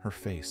 her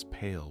face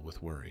pale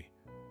with worry.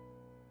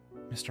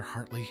 "Mr.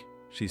 Hartley,"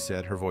 she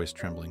said, her voice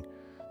trembling,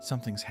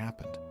 "something's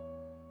happened.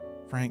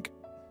 Frank,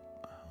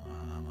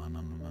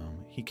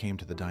 he came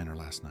to the diner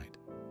last night.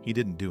 He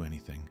didn't do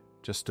anything,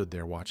 just stood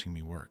there watching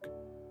me work.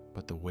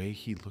 But the way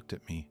he looked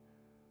at me,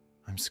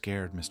 I'm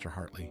scared, Mr.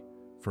 Hartley,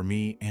 for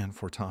me and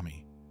for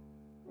Tommy."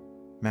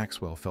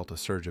 Maxwell felt a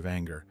surge of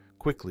anger,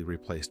 quickly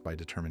replaced by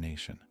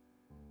determination.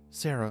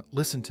 "Sarah,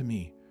 listen to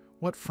me.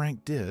 What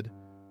Frank did,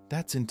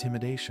 that's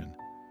intimidation.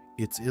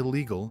 It's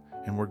illegal,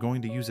 and we're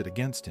going to use it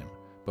against him.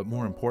 But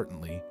more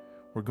importantly,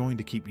 we're going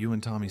to keep you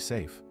and Tommy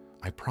safe.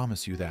 I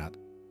promise you that."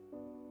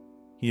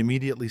 He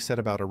immediately set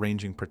about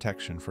arranging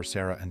protection for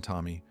Sarah and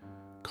Tommy,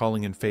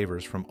 calling in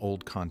favors from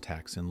old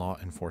contacts in law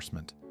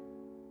enforcement.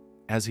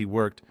 As he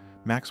worked,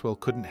 Maxwell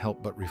couldn't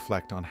help but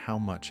reflect on how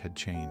much had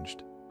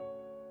changed.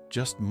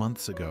 Just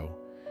months ago,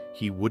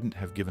 he wouldn't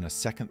have given a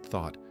second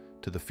thought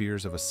to the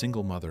fears of a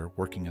single mother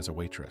working as a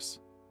waitress.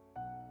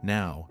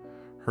 Now,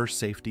 her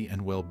safety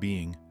and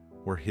well-being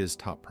were his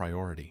top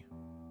priority.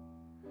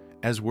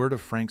 As word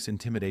of Frank's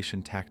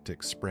intimidation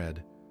tactics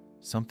spread,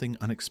 something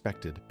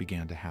unexpected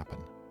began to happen.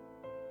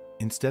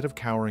 Instead of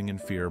cowering in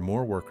fear,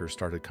 more workers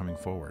started coming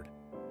forward.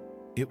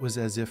 It was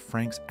as if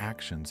Frank's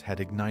actions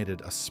had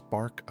ignited a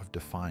spark of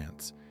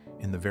defiance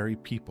in the very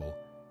people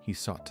he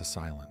sought to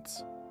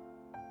silence.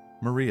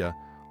 Maria,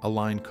 a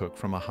line cook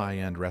from a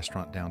high-end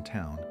restaurant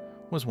downtown,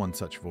 was one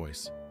such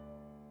voice.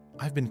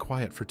 "I've been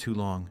quiet for too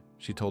long,"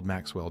 she told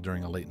Maxwell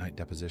during a late-night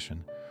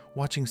deposition.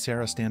 "Watching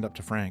Sarah stand up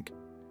to Frank,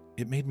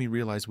 it made me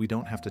realize we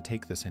don't have to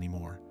take this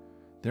anymore.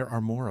 There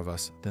are more of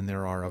us than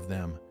there are of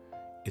them.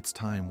 It's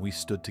time we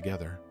stood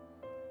together."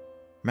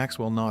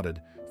 Maxwell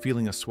nodded,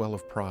 feeling a swell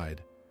of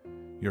pride.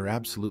 "You're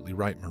absolutely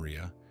right,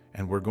 Maria,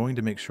 and we're going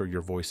to make sure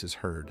your voice is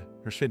heard."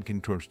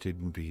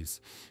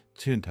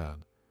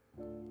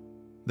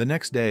 The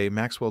next day,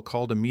 Maxwell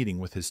called a meeting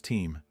with his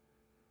team.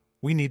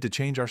 "We need to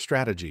change our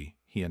strategy,"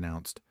 he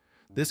announced.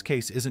 "This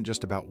case isn't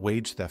just about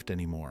wage theft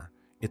anymore.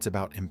 It's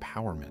about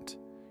empowerment.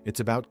 It's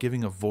about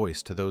giving a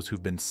voice to those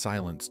who've been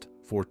silenced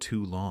for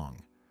too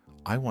long.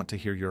 I want to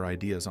hear your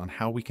ideas on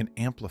how we can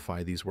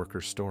amplify these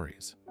workers'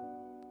 stories."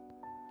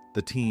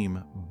 The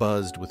team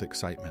buzzed with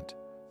excitement,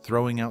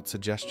 throwing out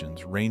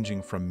suggestions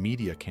ranging from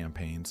media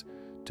campaigns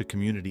to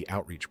community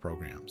outreach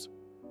programs.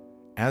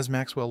 As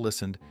Maxwell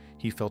listened,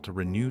 he felt a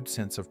renewed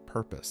sense of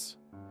purpose.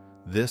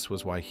 This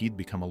was why he'd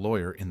become a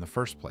lawyer in the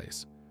first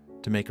place,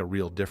 to make a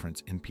real difference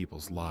in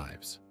people's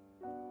lives.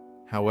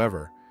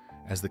 However,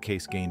 as the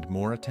case gained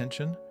more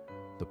attention,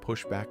 the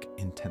pushback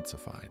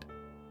intensified.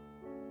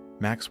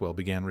 Maxwell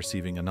began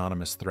receiving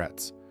anonymous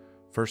threats,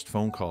 first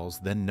phone calls,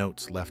 then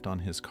notes left on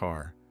his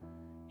car.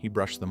 He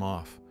brushed them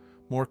off,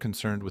 more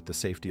concerned with the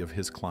safety of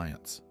his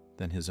clients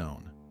than his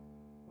own.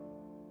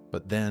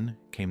 But then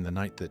came the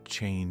night that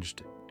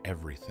changed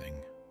everything.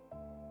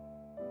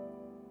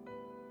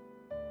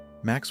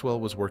 Maxwell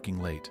was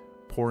working late,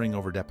 poring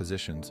over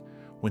depositions,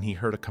 when he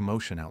heard a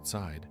commotion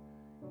outside.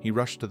 He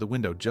rushed to the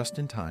window just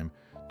in time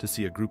to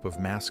see a group of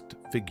masked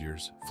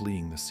figures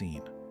fleeing the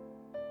scene.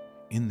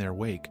 in their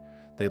wake,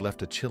 they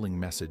left a chilling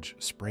message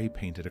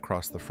spray-painted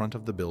across the front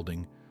of the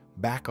building,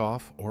 "Back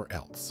off or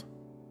else."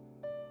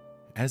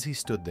 As he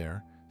stood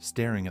there,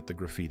 staring at the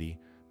graffiti,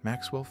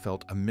 Maxwell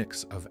felt a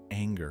mix of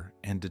anger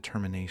and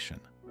determination.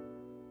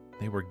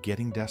 They were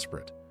getting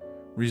desperate,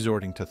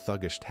 resorting to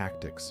thuggish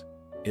tactics.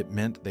 It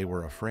meant they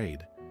were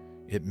afraid.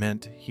 It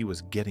meant he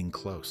was getting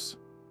close.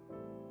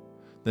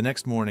 The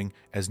next morning,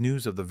 as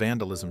news of the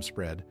vandalism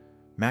spread,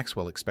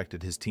 Maxwell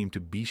expected his team to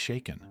be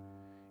shaken.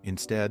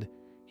 Instead,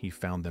 he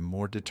found them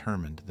more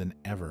determined than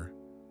ever.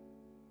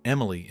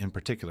 Emily, in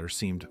particular,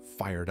 seemed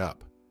fired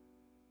up.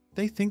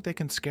 "They think they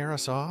can scare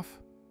us off?"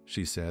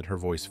 she said, her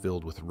voice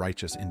filled with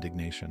righteous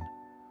indignation.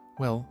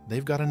 "Well,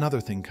 they've got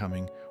another thing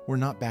coming. We're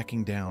not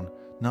backing down.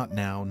 Not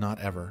now, not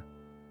ever."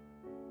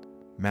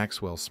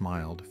 Maxwell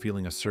smiled,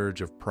 feeling a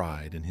surge of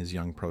pride in his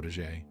young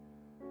protégé.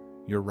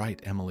 "You're right,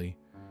 Emily.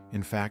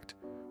 In fact,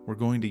 we're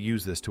going to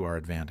use this to our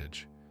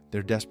advantage.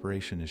 Their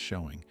desperation is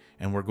showing,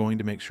 and we're going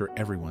to make sure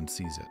everyone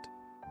sees it."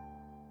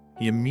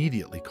 He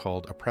immediately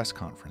called a press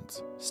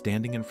conference,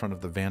 standing in front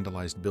of the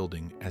vandalized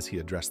building as he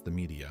addressed the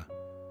media.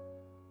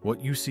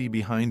 "What you see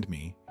behind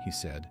me," he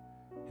said,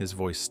 his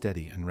voice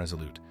steady and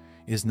resolute,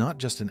 "is not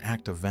just an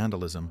act of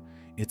vandalism,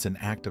 it's an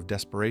act of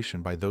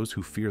desperation by those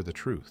who fear the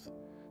truth.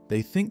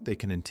 They think they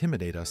can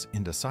intimidate us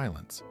into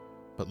silence.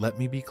 But let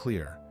me be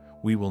clear,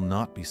 we will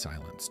not be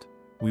silenced.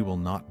 We will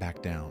not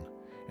back down,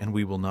 and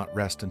we will not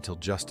rest until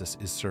justice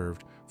is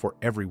served for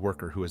every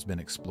worker who has been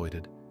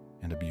exploited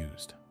and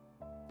abused."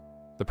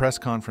 The press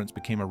conference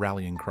became a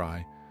rallying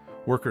cry.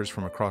 Workers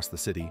from across the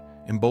city,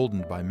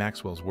 emboldened by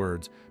Maxwell's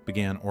words,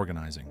 began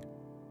organizing.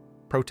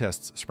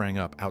 Protests sprang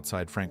up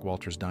outside Frank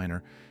Walter's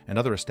diner and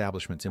other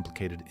establishments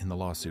implicated in the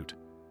lawsuit.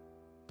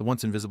 The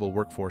once invisible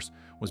workforce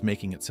was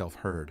making itself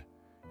heard,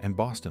 and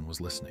Boston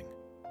was listening.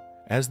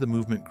 As the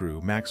movement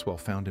grew, Maxwell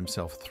found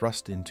himself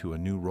thrust into a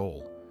new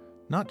role,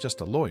 not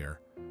just a lawyer,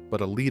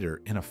 but a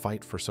leader in a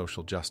fight for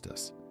social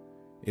justice.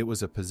 It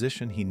was a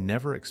position he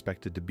never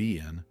expected to be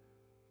in,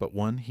 but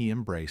one he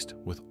embraced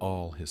with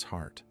all his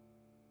heart.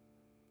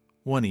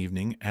 One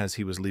evening, as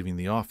he was leaving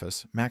the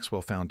office,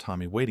 Maxwell found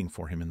Tommy waiting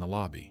for him in the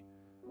lobby.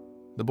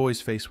 The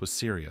boy's face was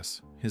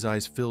serious, his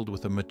eyes filled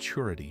with a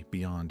maturity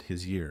beyond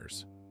his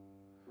years.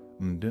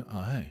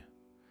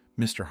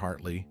 "Mr.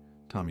 Hartley,"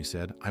 Tommy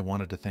said, "I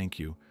wanted to thank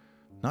you,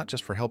 not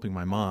just for helping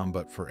my mom,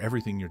 but for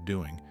everything you're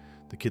doing.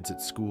 The kids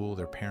at school,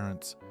 their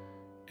parents,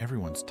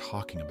 everyone's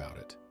talking about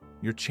it.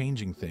 You're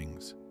changing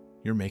things.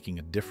 You're making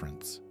a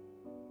difference."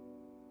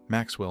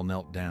 Maxwell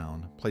knelt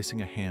down,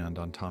 placing a hand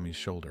on Tommy's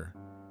shoulder.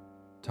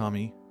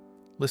 "Tommy,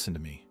 listen to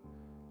me.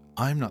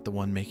 I'm not the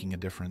one making a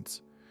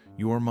difference.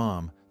 Your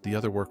mom, the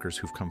other workers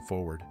who've come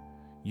forward.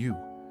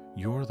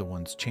 You're the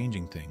ones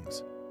changing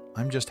things.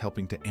 I'm just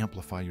helping to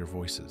amplify your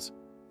voices.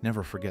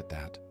 Never forget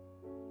that."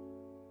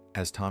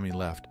 As Tommy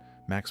left,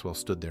 Maxwell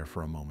stood there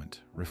for a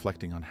moment,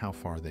 reflecting on how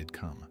far they'd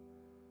come.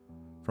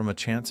 From a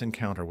chance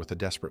encounter with a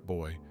desperate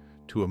boy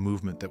to a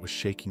movement that was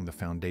shaking the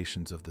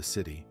foundations of the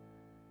city,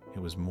 it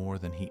was more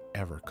than he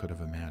ever could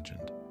have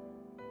imagined.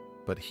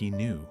 But he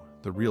knew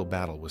the real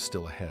battle was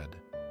still ahead.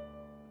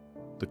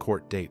 The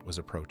court date was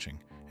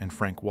approaching, and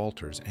Frank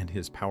Walters and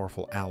his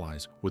powerful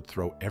allies would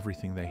throw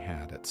everything they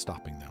had at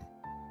stopping them.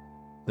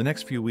 The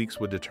next few weeks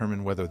would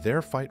determine whether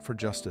their fight for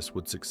justice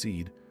would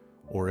succeed,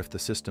 or if the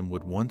system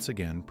would once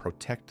again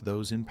protect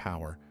those in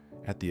power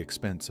at the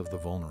expense of the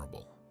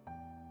vulnerable.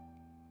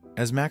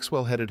 As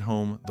Maxwell headed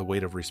home, the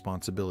weight of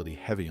responsibility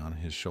heavy on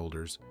his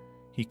shoulders,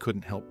 he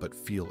couldn't help but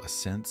feel a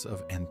sense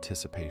of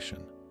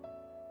anticipation.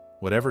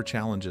 Whatever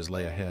challenges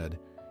lay ahead,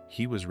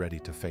 he was ready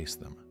to face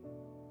them.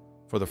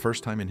 For the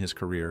first time in his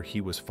career,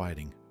 he was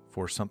fighting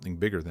for something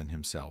bigger than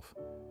himself,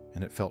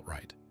 and it felt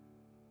right.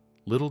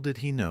 Little did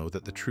he know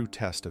that the true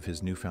test of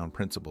his newfound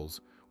principles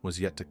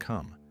was yet to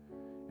come,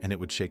 and it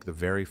would shake the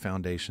very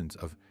foundations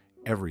of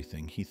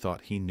everything he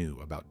thought he knew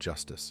about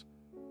justice,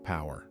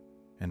 power,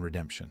 and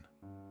redemption.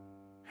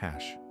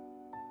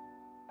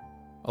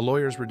 A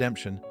Lawyer's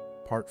Redemption,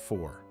 Part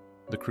 4,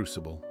 The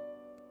Crucible.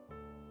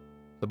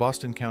 The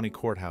Boston County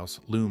Courthouse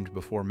loomed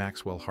before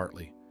Maxwell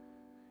Hartley,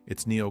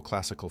 its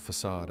neoclassical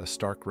facade a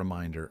stark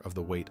reminder of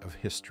the weight of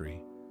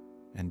history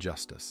and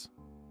justice.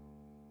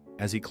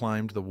 As he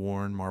climbed the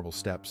worn marble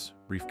steps,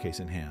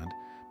 briefcase in hand,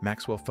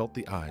 Maxwell felt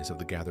the eyes of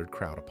the gathered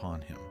crowd upon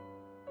him.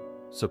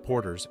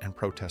 Supporters and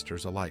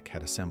protesters alike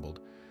had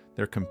assembled,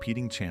 their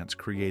competing chants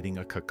creating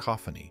a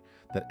cacophony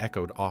that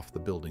echoed off the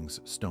building's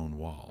stone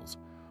walls.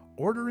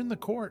 "Order in the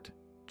court!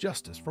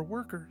 Justice for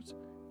workers!"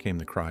 came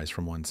the cries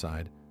from one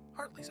side.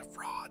 "Hartley's a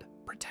fraud!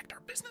 Protect our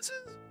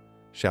businesses!"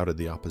 shouted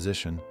the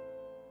opposition.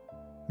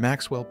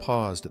 Maxwell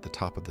paused at the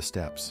top of the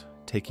steps,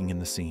 taking in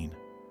the scene.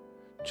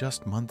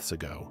 Just months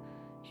ago,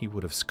 he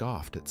would have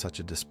scoffed at such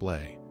a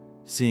display,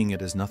 seeing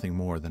it as nothing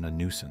more than a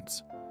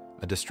nuisance,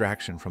 a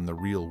distraction from the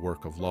real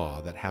work of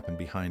law that happened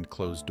behind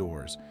closed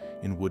doors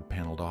in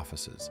wood-paneled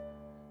offices.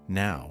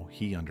 Now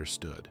he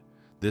understood.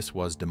 This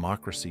was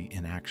democracy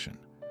in action,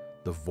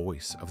 the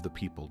voice of the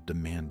people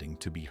demanding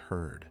to be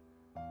heard.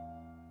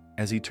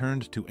 As he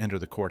turned to enter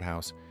the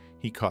courthouse,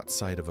 He caught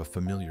sight of a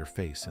familiar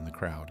face in the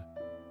crowd.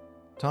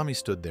 Tommy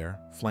stood there,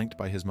 flanked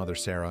by his mother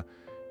Sarah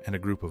and a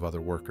group of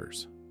other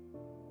workers.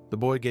 The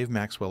boy gave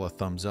Maxwell a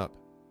thumbs up,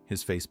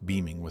 his face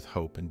beaming with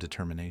hope and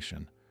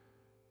determination.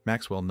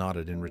 Maxwell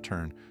nodded in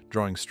return,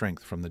 drawing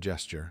strength from the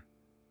gesture.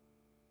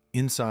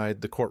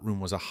 Inside, the courtroom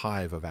was a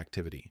hive of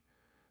activity.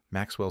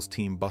 Maxwell's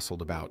team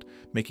bustled about,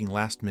 making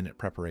last-minute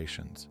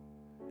preparations.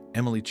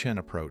 Emily Chen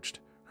approached,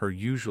 her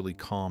usually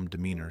calm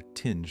demeanor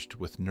tinged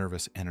with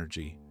nervous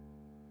energy.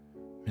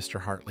 "Mr.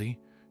 Hartley,"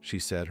 she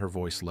said, her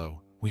voice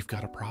low, "we've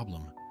got a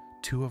problem.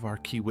 2 of our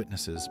key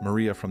witnesses,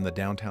 Maria from the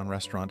downtown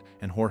restaurant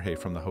and Jorge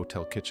from the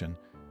hotel kitchen,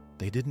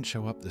 they didn't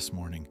show up this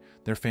morning.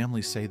 Their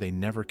families say they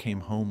never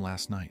came home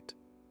last night."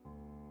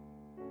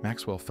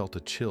 Maxwell felt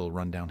a chill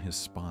run down his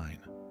spine.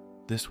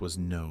 This was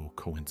no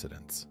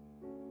coincidence.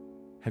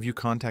 "Have you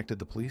contacted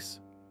the police?"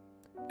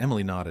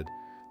 Emily nodded.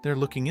 "They're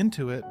looking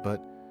into it,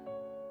 but—"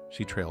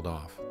 She trailed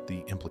off,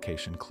 the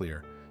implication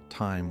clear.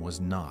 Time was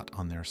not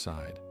on their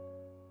side.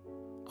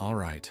 "All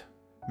right,"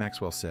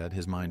 Maxwell said,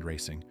 his mind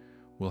racing.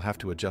 "We'll have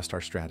to adjust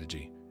our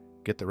strategy.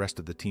 Get the rest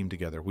of the team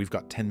together. We've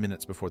got 10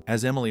 minutes before—"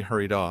 As Emily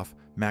hurried off,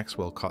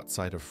 Maxwell caught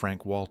sight of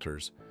Frank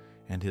Walters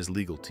and his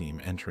legal team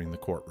entering the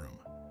courtroom.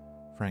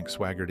 Frank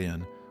swaggered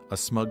in, a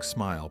smug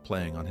smile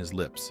playing on his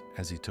lips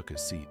as he took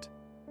his seat.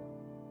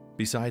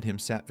 Beside him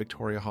sat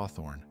Victoria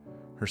Hawthorne,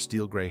 her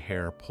steel-gray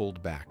hair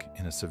pulled back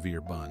in a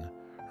severe bun,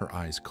 her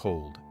eyes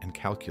cold and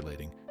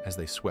calculating as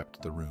they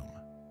swept the room.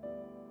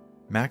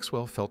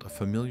 Maxwell felt a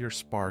familiar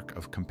spark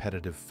of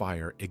competitive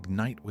fire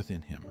ignite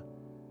within him.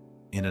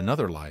 In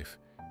another life,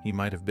 he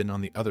might have been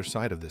on the other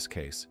side of this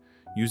case,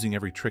 using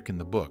every trick in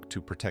the book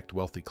to protect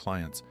wealthy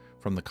clients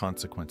from the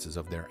consequences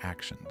of their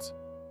actions.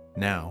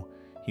 Now,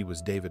 he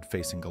was David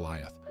facing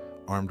Goliath,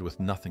 armed with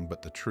nothing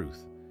but the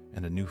truth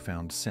and a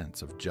newfound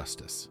sense of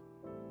justice.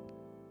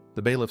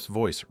 The bailiff's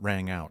voice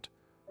rang out.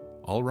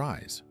 "All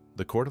rise.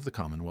 The Court of the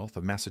Commonwealth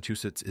of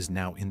Massachusetts is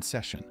now in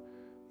session,"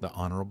 the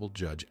Honorable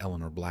Judge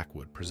Eleanor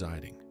Blackwood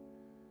presiding.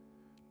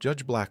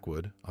 Judge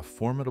Blackwood, a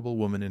formidable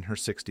woman in her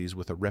 60s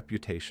with a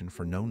reputation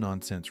for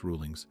no-nonsense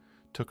rulings,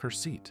 took her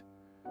seat.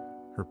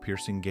 Her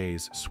piercing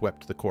gaze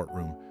swept the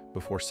courtroom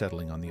before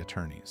settling on the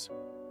attorneys.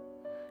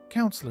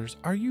 "Counselors,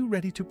 are you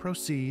ready to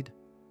proceed?"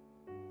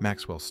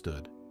 Maxwell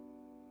stood.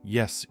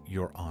 "Yes,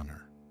 Your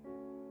Honor."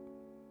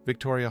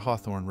 Victoria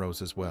Hawthorne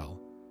rose as well.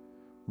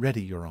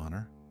 "Ready, Your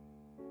Honor."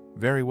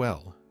 "Very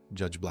well,"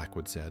 Judge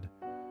Blackwood said.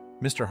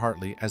 "Mr.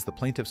 Hartley, as the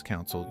plaintiff's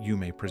counsel, you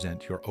may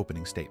present your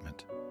opening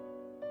statement."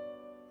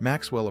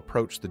 Maxwell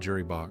approached the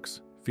jury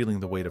box, feeling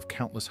the weight of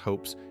countless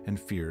hopes and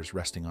fears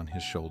resting on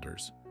his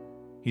shoulders.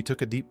 He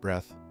took a deep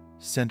breath,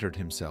 centered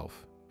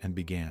himself, and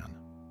began.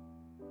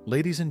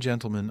 "Ladies and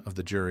gentlemen of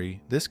the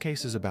jury, this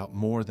case is about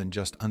more than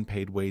just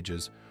unpaid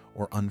wages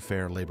or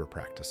unfair labor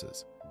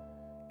practices.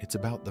 It's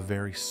about the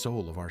very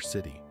soul of our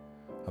city,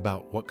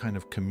 about what kind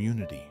of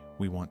community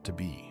we want to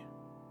be."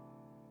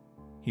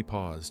 He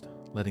paused,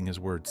 letting his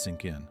words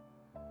sink in.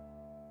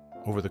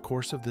 "Over the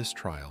course of this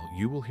trial,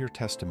 you will hear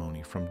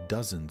testimony from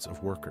dozens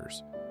of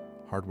workers,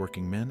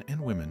 hardworking men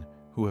and women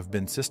who have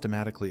been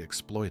systematically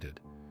exploited,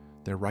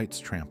 their rights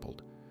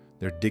trampled,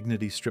 their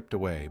dignity stripped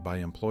away by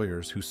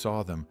employers who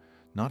saw them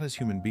not as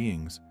human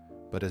beings,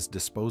 but as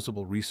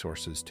disposable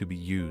resources to be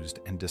used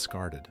and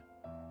discarded."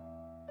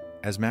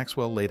 As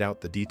Maxwell laid out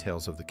the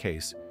details of the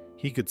case,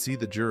 he could see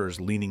the jurors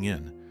leaning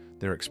in,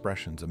 their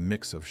expressions a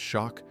mix of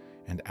shock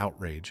and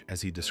outrage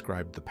as he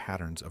described the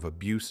patterns of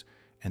abuse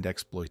and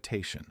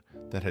exploitation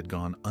that had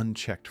gone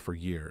unchecked for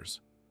years.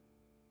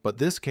 "But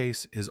this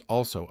case is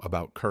also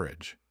about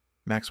courage,"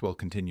 Maxwell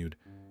continued,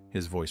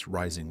 his voice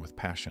rising with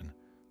passion.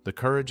 "The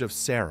courage of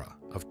Sarah,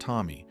 of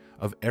Tommy,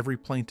 of every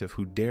plaintiff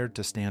who dared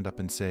to stand up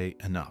and say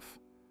enough.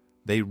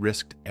 They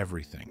risked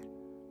everything,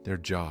 their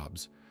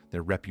jobs,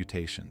 their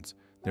reputations,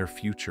 their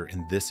future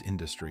in this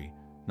industry,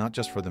 not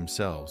just for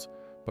themselves,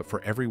 but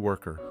for every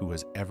worker who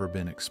has ever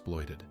been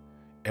exploited,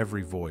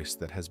 every voice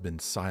that has been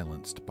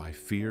silenced by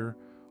fear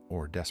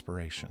or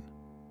desperation."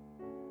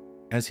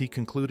 As he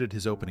concluded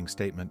his opening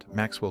statement,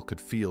 Maxwell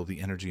could feel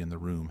the energy in the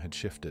room had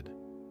shifted.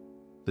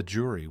 The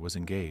jury was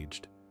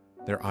engaged,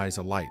 their eyes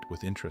alight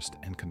with interest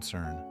and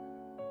concern.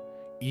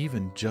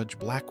 Even Judge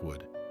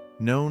Blackwood,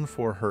 known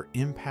for her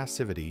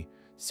impassivity,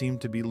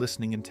 seemed to be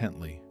listening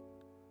intently.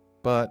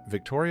 But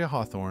Victoria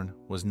Hawthorne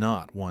was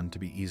not one to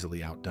be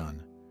easily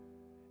outdone.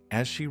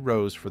 As she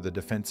rose for the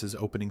defense's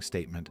opening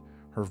statement,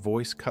 her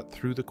voice cut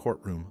through the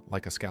courtroom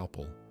like a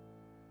scalpel.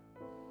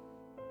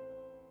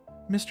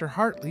 "Mr.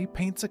 Hartley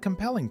paints a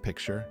compelling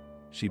picture,"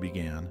 she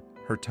began,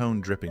 her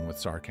tone dripping with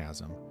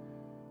sarcasm.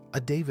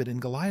 "A David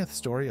and Goliath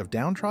story of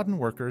downtrodden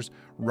workers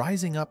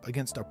rising up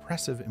against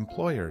oppressive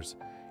employers.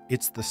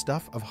 It's the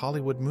stuff of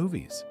Hollywood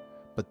movies.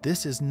 But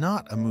this is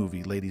not a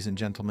movie, ladies and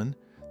gentlemen.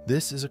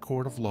 This is a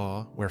court of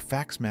law where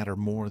facts matter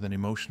more than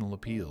emotional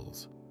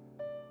appeals."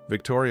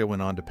 Victoria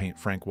went on to paint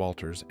Frank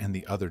Walters and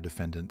the other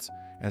defendants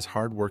as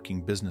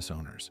hard-working business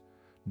owners,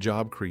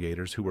 job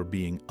creators who were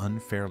being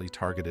unfairly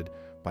targeted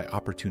by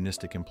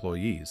opportunistic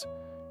employees,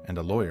 and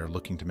a lawyer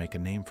looking to make a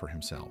name for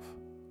himself.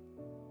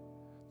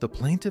 The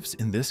plaintiffs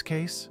in this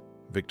case,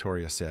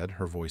 Victoria said,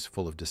 her voice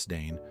full of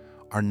disdain,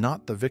 are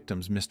not the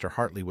victims Mr.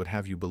 Hartley would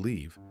have you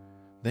believe.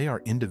 They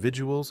are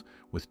individuals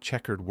with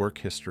checkered work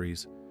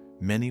histories,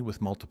 many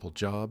with multiple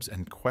jobs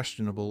and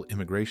questionable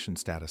immigration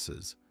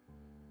statuses.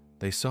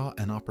 They saw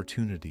an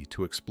opportunity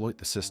to exploit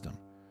the system,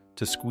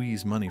 to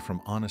squeeze money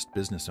from honest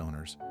business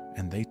owners,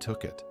 and they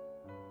took it.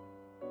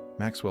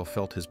 Maxwell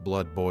felt his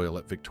blood boil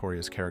at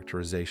Victoria's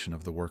characterization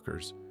of the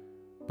workers,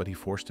 but he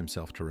forced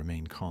himself to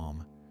remain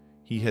calm.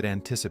 He had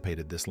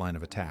anticipated this line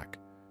of attack.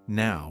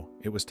 Now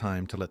it was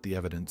time to let the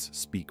evidence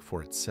speak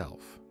for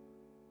itself.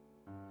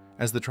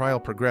 As the trial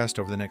progressed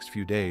over the next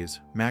few days,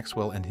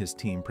 Maxwell and his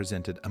team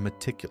presented a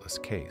meticulous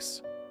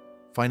case.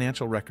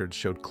 Financial records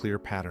showed clear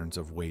patterns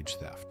of wage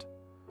theft.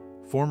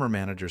 Former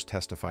managers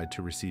testified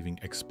to receiving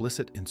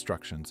explicit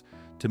instructions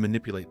to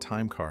manipulate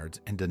time cards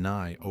and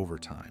deny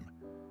overtime.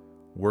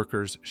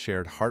 Workers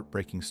shared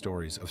heartbreaking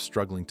stories of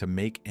struggling to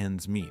make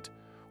ends meet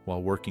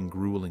while working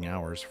grueling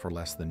hours for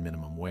less than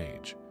minimum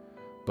wage.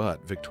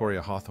 But Victoria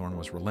Hawthorne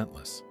was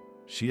relentless.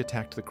 She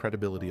attacked the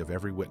credibility of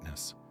every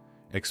witness,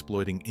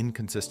 exploiting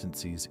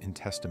inconsistencies in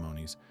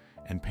testimonies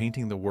and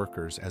painting the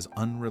workers as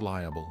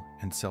unreliable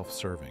and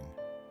self-serving.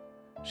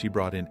 She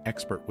brought in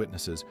expert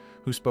witnesses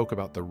who spoke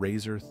about the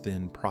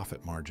razor-thin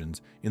profit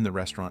margins in the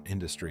restaurant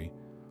industry,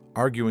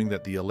 arguing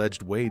that the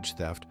alleged wage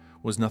theft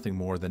was nothing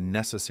more than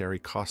necessary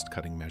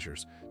cost-cutting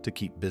measures to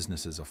keep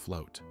businesses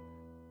afloat.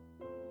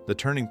 The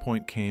turning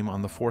point came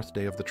on the fourth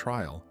day of the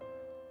trial.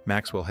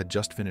 Maxwell had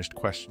just finished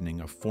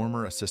questioning a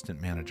former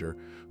assistant manager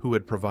who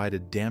had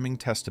provided damning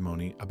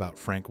testimony about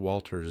Frank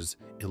Walters'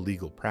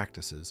 illegal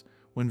practices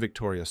when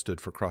Victoria stood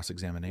for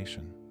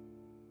cross-examination.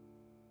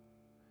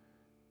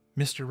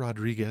 "Mr.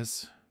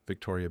 Rodriguez,"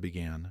 Victoria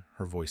began,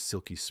 her voice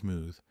silky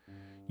smooth,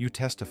 "you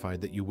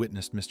testified that you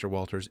witnessed Mr.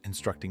 Walters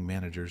instructing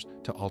managers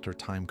to alter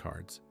time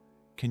cards.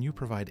 Can you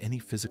provide any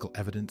physical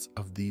evidence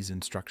of these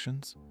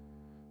instructions?"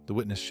 The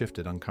witness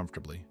shifted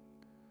uncomfortably.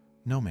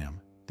 "No,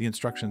 ma'am. The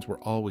instructions were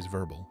always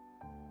verbal."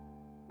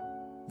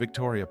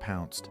 Victoria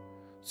pounced.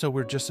 "So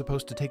we're just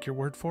supposed to take your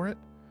word for it?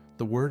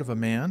 The word of a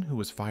man who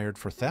was fired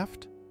for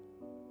theft?"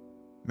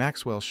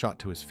 Maxwell shot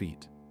to his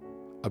feet.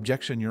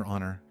 "Objection, Your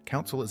Honor.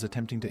 Counsel is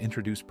attempting to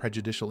introduce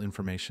prejudicial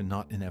information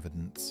not in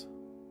evidence."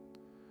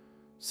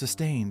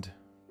 "Sustained,"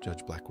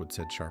 Judge Blackwood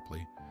said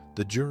sharply.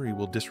 "The jury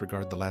will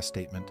disregard the last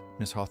statement.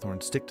 Miss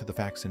Hawthorne, stick to the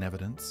facts and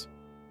evidence."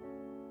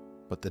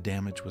 But the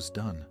damage was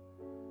done.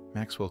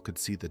 Maxwell could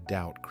see the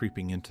doubt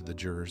creeping into the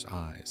jurors'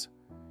 eyes.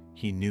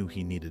 He knew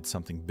he needed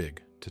something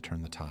big to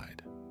turn the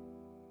tide.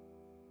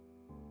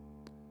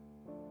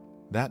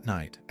 That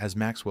night, as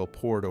Maxwell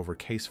pored over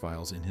case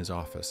files in his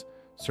office,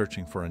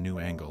 searching for a new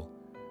angle,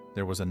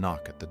 there was a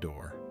knock at the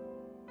door.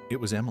 It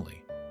was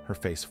Emily, her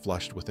face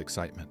flushed with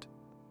excitement.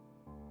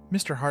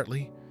 "Mr.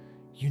 Hartley,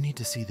 you need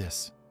to see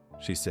this,"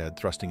 she said,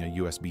 thrusting a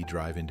USB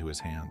drive into his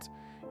hands.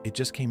 "It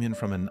just came in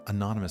from an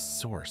anonymous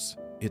source.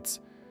 It's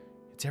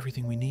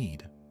everything we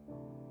need."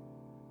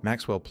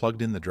 Maxwell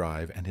plugged in the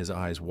drive and his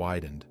eyes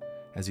widened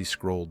as he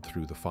scrolled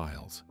through the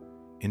files.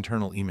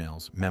 Internal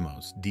emails,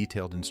 memos,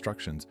 detailed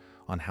instructions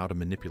on how to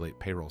manipulate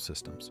payroll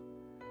systems.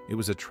 It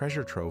was a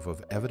treasure trove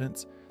of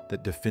evidence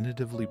that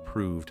definitively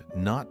proved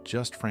not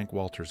just Frank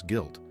Walters'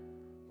 guilt,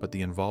 but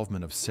the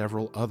involvement of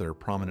several other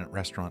prominent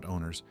restaurant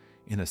owners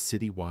in a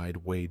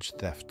citywide wage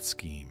theft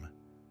scheme.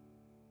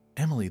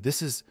 "Emily,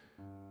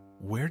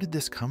 where did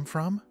this come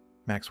from?"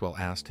 Maxwell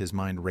asked, his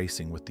mind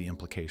racing with the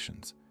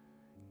implications.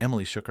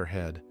 Emily shook her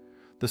head.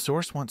 "The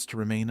source wants to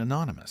remain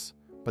anonymous,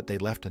 but they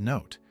left a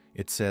note.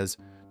 It says,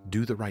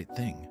 'Do the right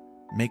thing.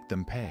 Make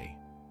them pay.'"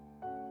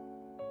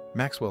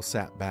 Maxwell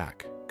sat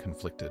back,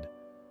 conflicted.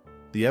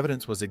 The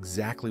evidence was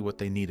exactly what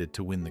they needed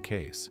to win the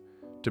case,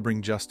 to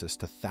bring justice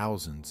to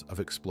thousands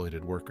of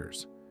exploited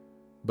workers.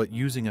 But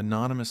using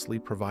anonymously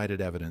provided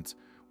evidence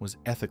was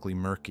ethically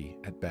murky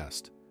at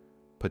best,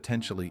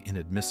 potentially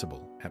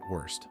inadmissible at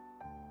worst.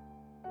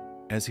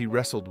 As he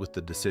wrestled with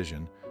the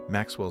decision,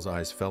 Maxwell's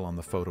eyes fell on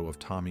the photo of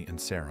Tommy and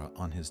Sarah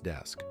on his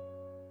desk.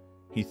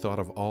 He thought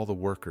of all the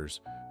workers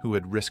who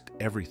had risked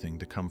everything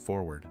to come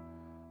forward,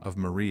 of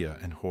Maria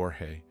and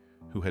Jorge,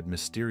 who had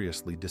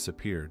mysteriously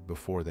disappeared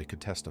before they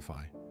could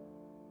testify.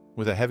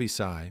 With a heavy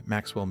sigh,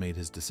 Maxwell made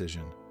his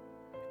decision.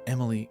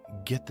 "Emily,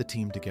 get the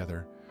team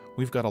together.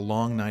 We've got a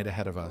long night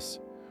ahead of us.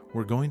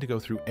 We're going to go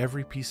through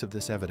every piece of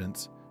this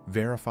evidence,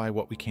 verify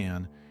what we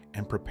can,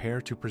 and prepare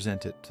to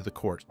present it to the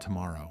court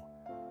tomorrow.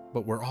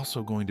 But we're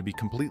also going to be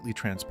completely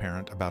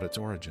transparent about its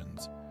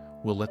origins.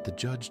 We'll let the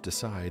judge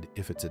decide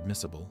if it's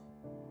admissible."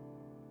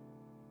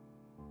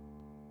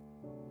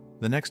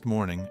 The next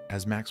morning,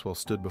 as Maxwell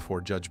stood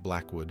before Judge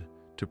Blackwood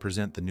to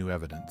present the new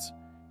evidence,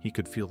 he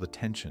could feel the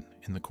tension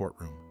in the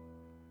courtroom.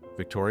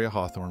 Victoria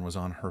Hawthorne was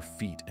on her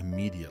feet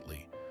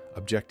immediately,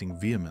 objecting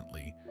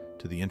vehemently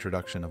to the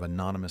introduction of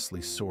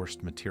anonymously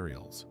sourced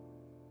materials.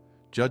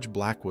 Judge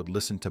Blackwood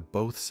listened to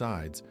both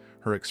sides,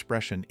 her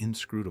expression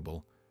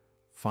inscrutable.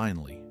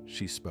 Finally,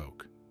 she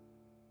spoke.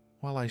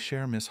 "While I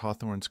share Miss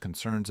Hawthorne's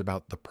concerns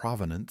about the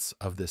provenance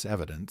of this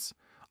evidence,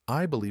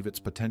 I believe its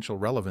potential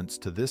relevance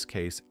to this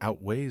case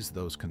outweighs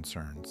those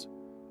concerns.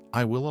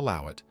 I will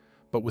allow it,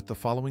 but with the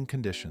following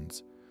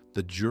conditions.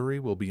 The jury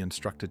will be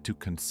instructed to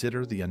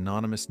consider the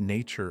anonymous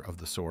nature of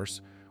the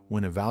source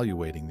when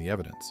evaluating the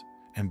evidence,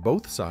 and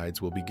both sides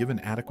will be given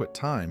adequate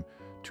time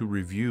to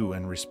review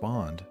and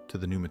respond to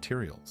the new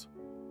materials.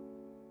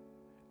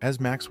 As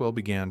Maxwell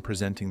began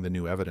presenting the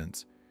new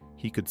evidence,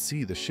 he could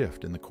see the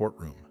shift in the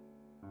courtroom.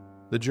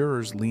 The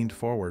jurors leaned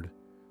forward,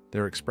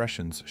 their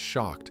expressions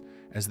shocked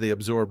as they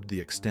absorbed the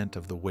extent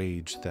of the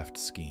wage theft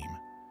scheme.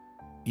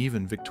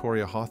 Even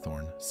Victoria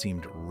Hawthorne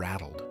seemed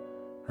rattled,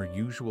 her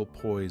usual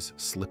poise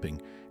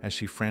slipping as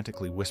she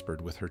frantically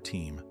whispered with her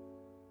team.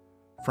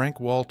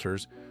 Frank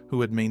Walters, who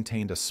had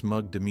maintained a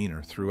smug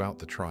demeanor throughout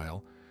the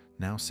trial,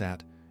 now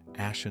sat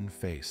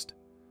ashen-faced,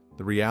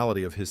 the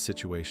reality of his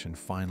situation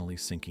finally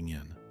sinking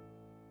in.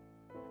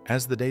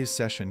 As the day's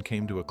session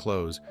came to a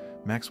close,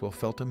 Maxwell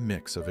felt a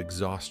mix of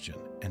exhaustion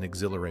and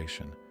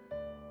exhilaration.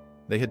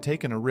 They had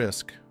taken a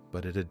risk,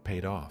 but it had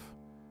paid off.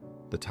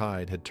 The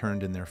tide had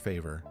turned in their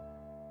favor.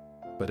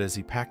 But as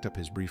he packed up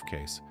his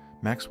briefcase,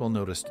 Maxwell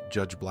noticed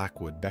Judge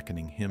Blackwood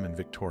beckoning him and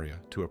Victoria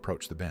to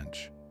approach the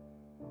bench.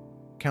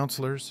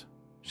 "Counselors,"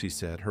 she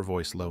said, her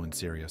voice low and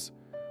serious,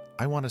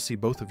 "I want to see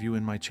both of you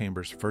in my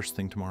chambers first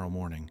thing tomorrow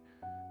morning.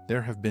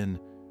 There have been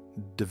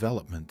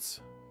developments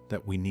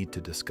that we need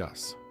to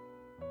discuss."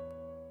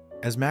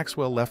 As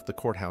Maxwell left the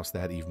courthouse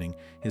that evening,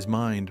 his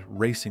mind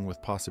racing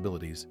with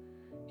possibilities,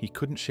 he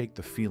couldn't shake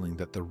the feeling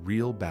that the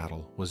real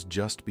battle was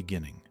just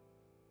beginning.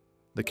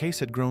 The case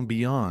had grown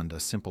beyond a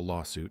simple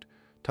lawsuit,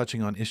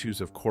 touching on issues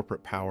of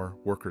corporate power,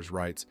 workers'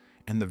 rights,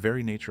 and the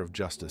very nature of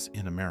justice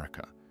in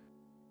America.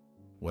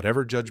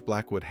 Whatever Judge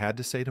Blackwood had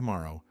to say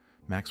tomorrow,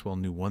 Maxwell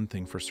knew one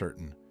thing for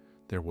certain: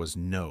 there was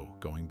no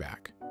going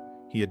back.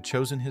 He had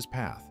chosen his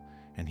path,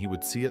 and he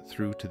would see it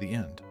through to the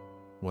end,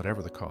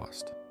 whatever the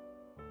cost.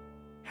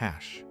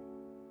 Hash.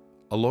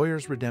 A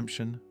Lawyer's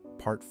Redemption,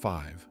 Part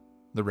 5,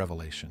 The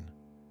Revelation.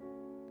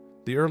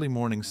 The early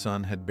morning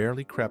sun had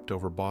barely crept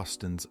over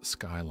Boston's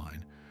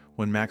skyline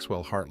when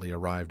Maxwell Hartley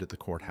arrived at the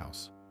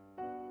courthouse.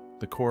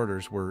 The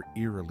corridors were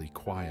eerily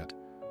quiet,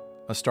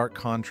 a stark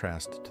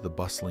contrast to the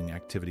bustling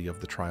activity of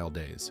the trial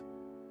days.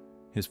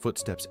 His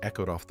footsteps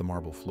echoed off the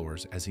marble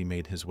floors as he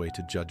made his way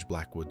to Judge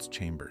Blackwood's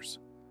chambers.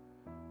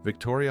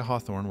 Victoria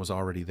Hawthorne was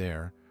already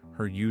there,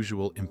 her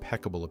usual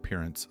impeccable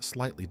appearance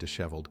slightly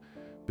disheveled,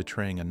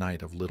 betraying a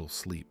night of little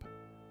sleep.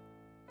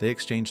 They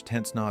exchanged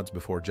tense nods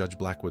before Judge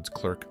Blackwood's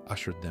clerk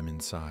ushered them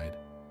inside.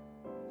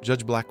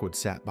 Judge Blackwood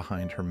sat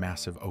behind her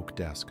massive oak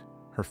desk,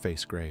 her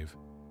face grave.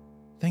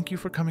 "Thank you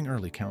for coming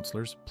early,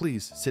 counselors.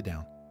 Please sit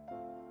down."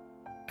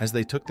 As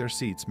they took their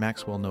seats,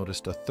 Maxwell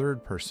noticed a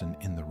third person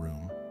in the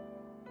room,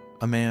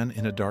 a man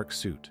in a dark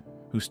suit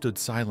who stood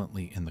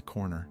silently in the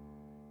corner,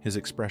 his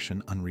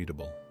expression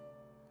unreadable.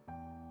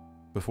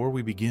 "Before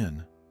we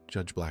begin,"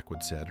 Judge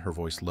Blackwood said, her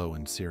voice low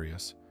and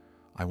serious,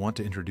 "I want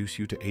to introduce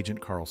you to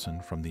Agent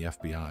Carlson from the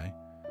FBI.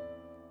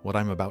 What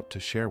I'm about to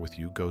share with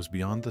you goes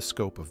beyond the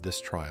scope of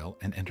this trial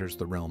and enters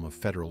the realm of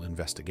federal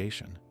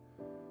investigation."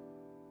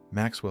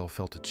 Maxwell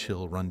felt a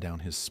chill run down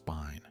his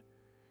spine.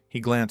 He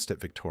glanced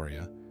at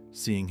Victoria,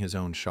 seeing his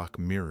own shock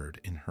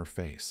mirrored in her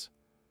face.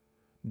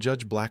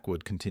 Judge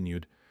Blackwood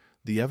continued,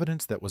 "The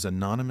evidence that was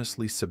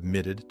anonymously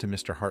submitted to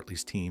Mr.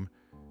 Hartley's team,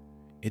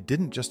 it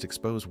didn't just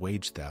expose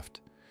wage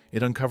theft.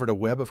 It uncovered a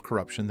web of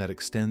corruption that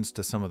extends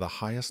to some of the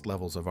highest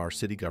levels of our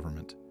city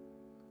government."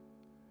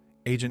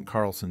 Agent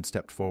Carlson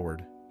stepped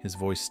forward, his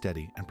voice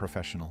steady and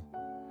professional.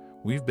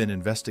 "We've been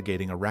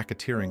investigating a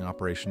racketeering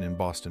operation in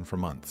Boston for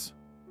months.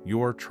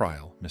 Your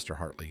trial, Mr.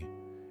 Hartley,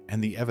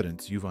 and the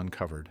evidence you've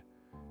uncovered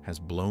has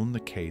blown the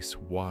case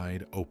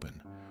wide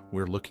open.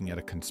 We're looking at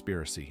a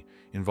conspiracy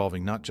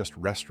involving not just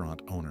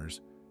restaurant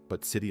owners,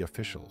 but city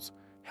officials,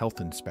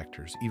 health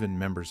inspectors, even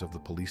members of the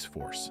police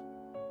force."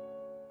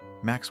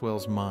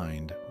 Maxwell's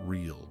mind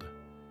reeled.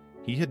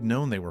 He had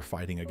known they were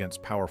fighting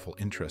against powerful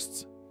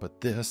interests,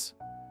 but this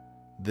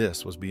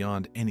was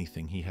beyond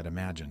anything he had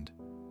imagined.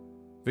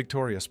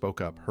 Victoria spoke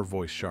up, her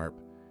voice sharp.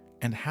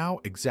 "And how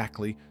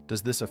exactly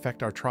does this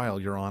affect our trial,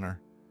 Your Honor?"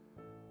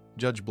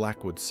 Judge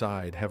Blackwood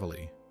sighed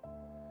heavily.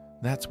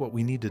 "That's what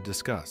we need to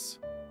discuss.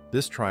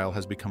 This trial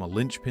has become a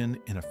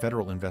linchpin in a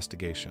federal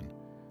investigation.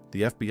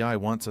 The FBI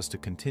wants us to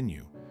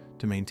continue,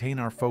 to maintain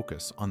our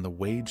focus on the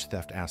wage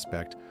theft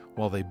aspect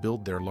while they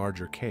build their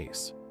larger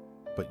case.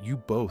 But you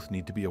both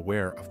need to be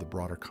aware of the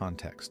broader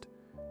context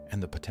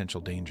and the potential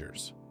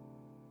dangers."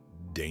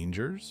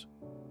 "Dangers?"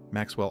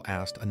 Maxwell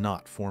asked, a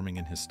knot forming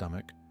in his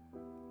stomach.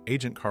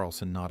 Agent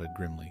Carlson nodded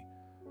grimly.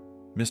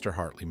 "Mr.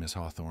 Hartley, Miss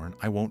Hawthorne,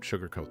 I won't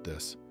sugarcoat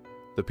this.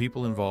 The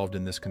people involved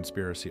in this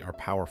conspiracy are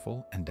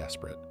powerful and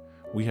desperate.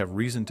 We have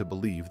reason to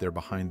believe they're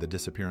behind the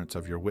disappearance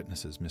of your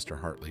witnesses, Mr.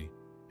 Hartley,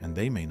 and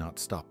they may not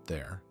stop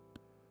there."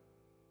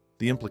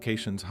 The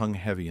implications hung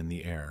heavy in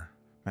the air.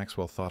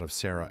 Maxwell thought of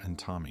Sarah and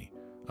Tommy,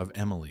 of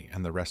Emily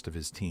and the rest of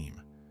his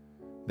team.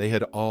 They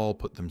had all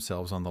put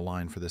themselves on the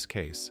line for this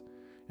case,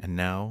 and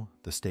now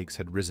the stakes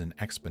had risen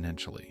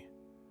exponentially.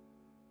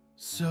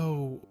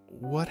 "So,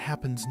 what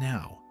happens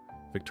now?"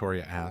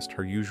 Victoria asked,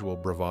 her usual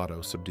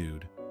bravado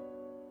subdued.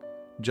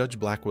 Judge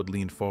Blackwood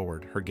leaned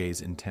forward, her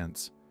gaze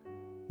intense.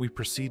 We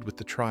proceed with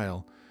the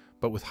trial,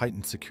 but with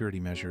heightened security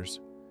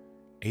measures.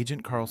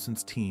 Agent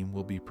Carlson's team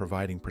will be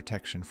providing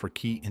protection for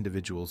key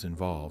individuals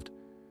involved,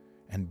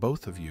 and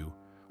both of you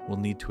will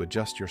need to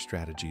adjust your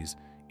strategies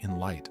in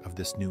light of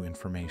this new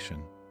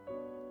information.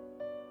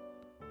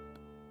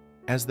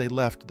 As they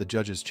left the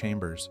judge's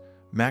chambers,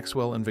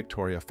 Maxwell and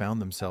Victoria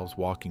found themselves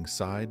walking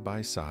side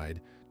by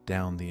side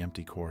down the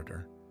empty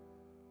corridor.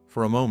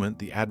 For a moment,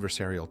 the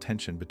adversarial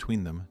tension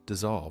between them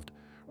dissolved,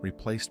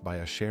 replaced by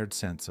a shared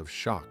sense of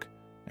shock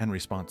and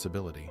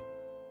responsibility.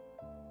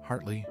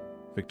 Hartley,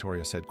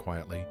 Victoria said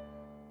quietly,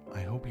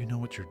 I hope you know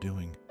what you're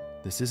doing.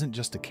 This isn't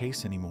just a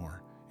case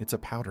anymore. It's a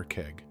powder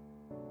keg.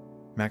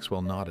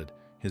 Maxwell nodded,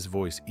 his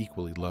voice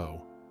equally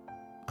low.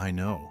 I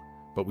know,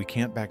 but we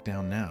can't back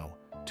down now.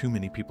 Too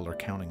many people are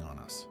counting on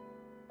us.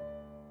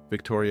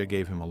 Victoria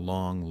gave him a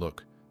long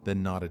look,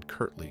 then nodded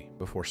curtly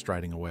before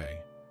striding away.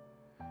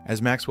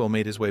 As Maxwell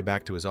made his way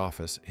back to his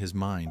office, his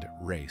mind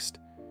raced.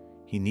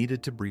 He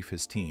needed to brief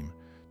his team,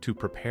 to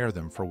prepare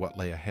them for what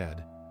lay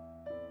ahead.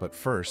 But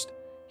first,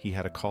 he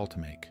had a call to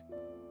make.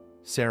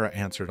 Sarah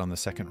answered on the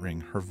second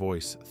ring, her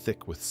voice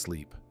thick with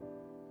sleep.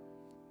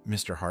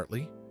 Mr.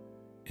 Hartley?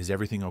 Is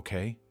everything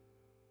okay?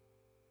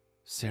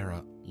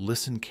 Sarah,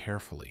 listen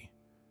carefully,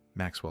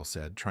 Maxwell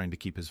said, trying to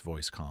keep his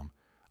voice calm.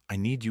 I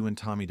need you and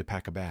Tommy to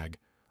pack a bag.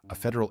 A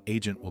federal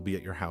agent will be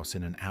at your house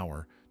in an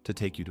hour to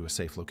take you to a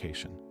safe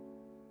location.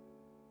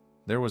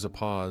 There was a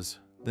pause,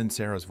 then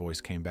Sarah's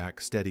voice came back,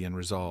 steady and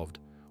resolved.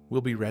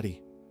 We'll be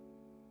ready.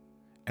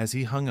 As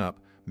he hung up,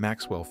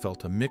 Maxwell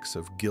felt a mix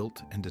of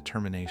guilt and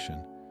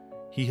determination.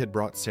 He had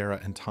brought Sarah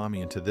and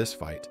Tommy into this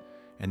fight,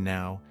 and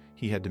now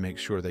he had to make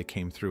sure they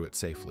came through it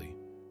safely.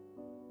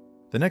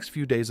 The next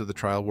few days of the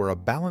trial were a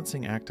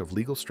balancing act of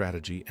legal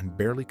strategy and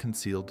barely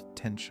concealed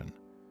tension.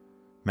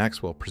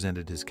 Maxwell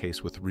presented his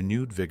case with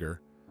renewed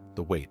vigor,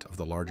 the weight of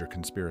the larger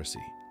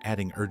conspiracy,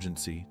 adding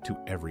urgency to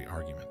every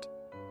argument.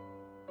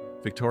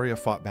 Victoria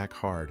fought back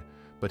hard,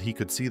 but he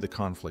could see the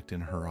conflict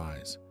in her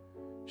eyes.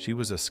 She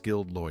was a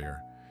skilled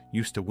lawyer,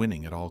 used to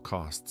winning at all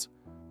costs,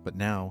 but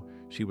now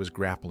she was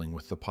grappling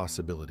with the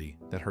possibility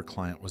that her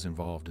client was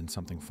involved in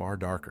something far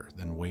darker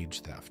than wage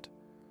theft.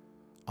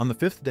 On the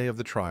fifth day of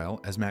the trial,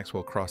 as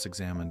Maxwell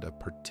cross-examined a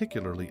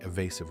particularly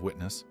evasive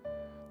witness,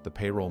 the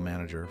payroll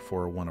manager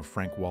for one of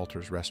Frank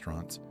Walter's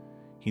restaurants,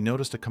 he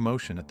noticed a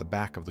commotion at the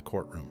back of the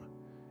courtroom.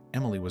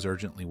 Emily was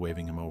urgently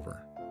waving him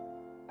over.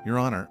 Your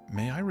Honor,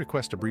 may I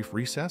request a brief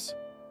recess?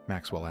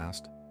 Maxwell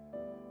asked.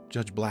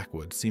 Judge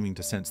Blackwood, seeming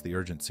to sense the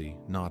urgency,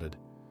 nodded.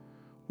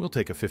 We'll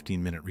take a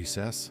 15-minute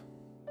recess.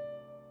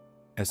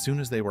 As soon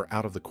as they were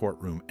out of the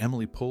courtroom,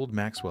 Emily pulled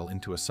Maxwell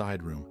into a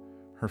side room,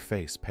 her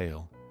face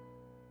pale.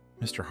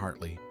 Mr.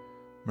 Hartley,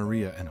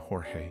 Maria and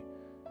Jorge,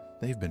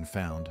 they've been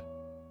found.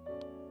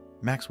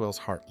 Maxwell's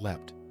heart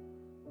leapt.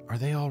 Are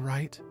they all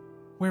right?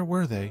 Where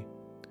were they?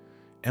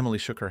 Emily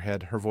shook her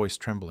head, her voice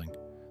trembling.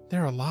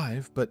 They're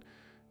alive, but,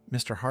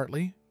 Mr.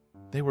 Hartley,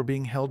 they were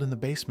being held in the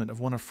basement of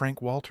one of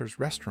Frank Walter's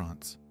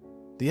restaurants.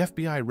 The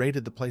FBI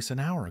raided the place an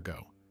hour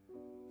ago.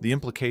 The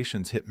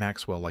implications hit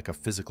Maxwell like a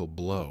physical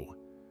blow.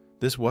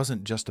 This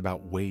wasn't just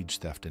about wage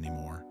theft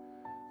anymore.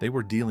 They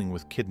were dealing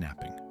with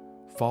kidnapping,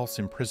 false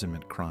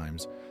imprisonment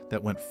crimes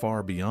that went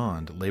far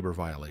beyond labor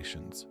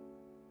violations.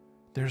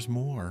 There's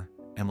more,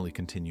 Emily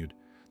continued.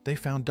 They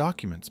found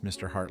documents,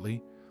 Mr.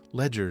 Hartley.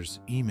 Ledgers,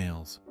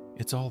 emails.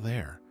 It's all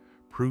there.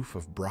 Proof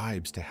of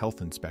bribes to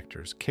health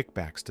inspectors,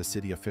 kickbacks to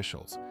city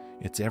officials.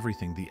 It's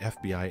everything the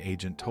FBI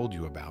agent told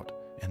you about,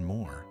 and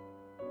more.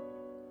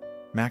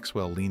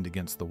 Maxwell leaned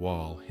against the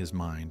wall, his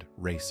mind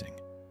racing.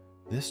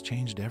 This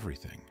changed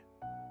everything.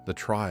 The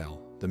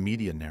trial, the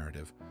media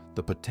narrative,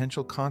 the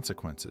potential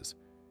consequences.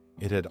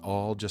 It had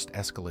all just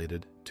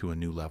escalated to a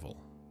new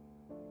level.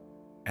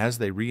 As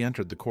they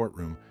re-entered the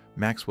courtroom,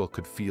 Maxwell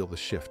could feel the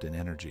shift in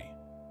energy.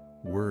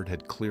 Word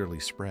had clearly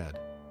spread.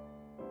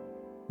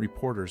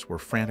 Reporters were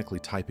frantically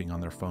typing on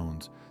their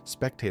phones.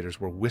 Spectators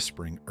were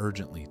whispering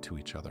urgently to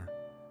each other.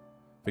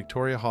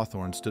 Victoria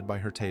Hawthorne stood by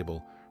her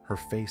table, her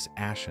face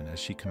ashen as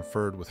she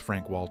conferred with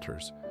Frank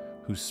Walters,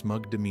 whose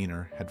smug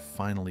demeanor had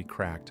finally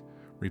cracked,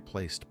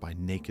 replaced by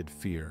naked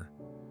fear.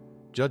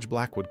 Judge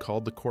Blackwood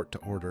called the court to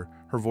order,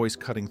 her voice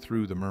cutting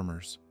through the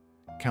murmurs.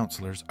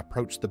 Counselors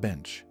approached the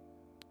bench.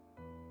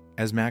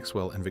 As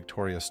Maxwell and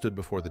Victoria stood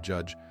before the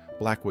judge,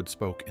 Blackwood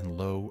spoke in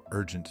low,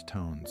 urgent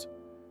tones.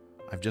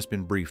 I've just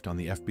been briefed on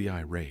the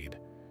FBI raid.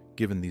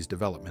 Given these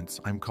developments,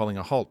 I'm calling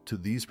a halt to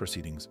these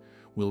proceedings.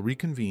 We'll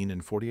reconvene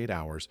in 48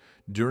 hours,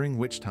 during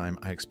which time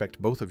I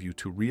expect both of you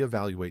to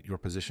reevaluate your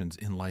positions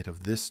in light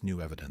of this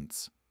new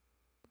evidence.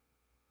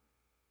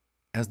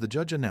 As the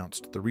judge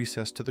announced the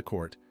recess to the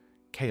court,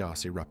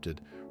 chaos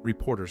erupted.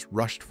 Reporters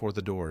rushed for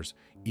the doors,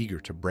 eager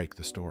to break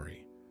the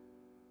story.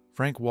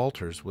 Frank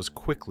Walters was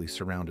quickly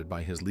surrounded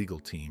by his legal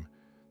team,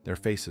 their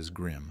faces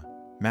grim.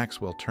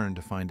 Maxwell turned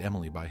to find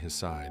Emily by his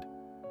side.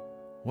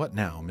 What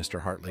now,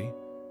 Mr. Hartley?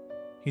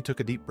 He took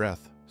a deep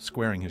breath,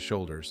 squaring his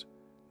shoulders.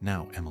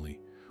 Now, Emily,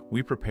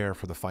 We prepare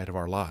for the fight of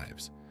our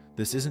lives.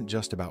 This isn't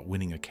just about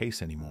winning a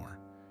case anymore.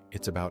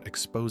 It's about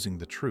exposing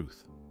the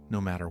truth, no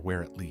matter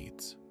where it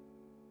leads.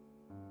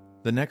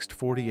 The next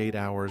 48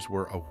 hours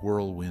were a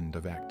whirlwind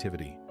of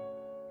activity.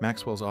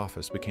 Maxwell's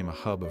office became a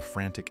hub of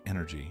frantic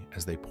energy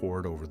as they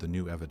pored over the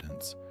new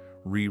evidence,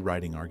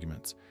 rewriting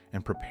arguments,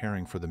 and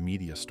preparing for the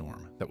media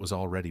storm that was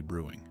already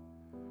brewing.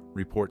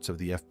 Reports of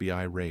the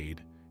FBI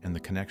raid and the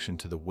connection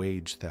to the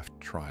wage theft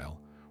trial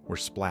were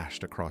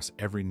splashed across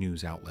every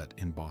news outlet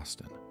in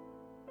Boston.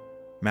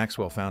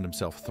 Maxwell found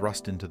himself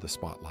thrust into the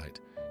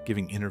spotlight,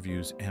 giving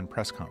interviews and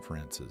press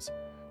conferences,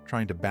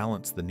 trying to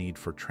balance the need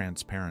for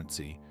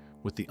transparency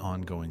with the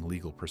ongoing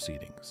legal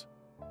proceedings.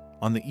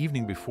 On the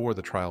evening before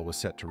the trial was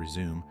set to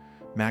resume,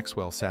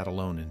 Maxwell sat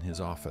alone in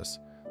his office,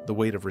 the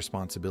weight of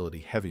responsibility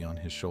heavy on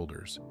his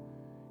shoulders.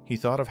 He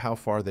thought of how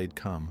far they'd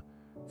come,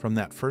 from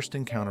that first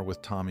encounter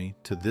with Tommy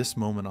to this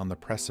moment on the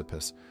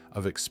precipice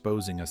of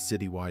exposing a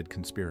citywide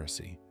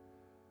conspiracy.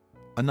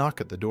 A knock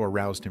at the door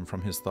roused him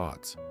from his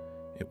thoughts.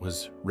 It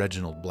was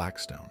Reginald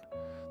Blackstone,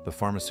 the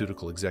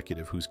pharmaceutical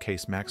executive whose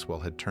case Maxwell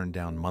had turned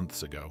down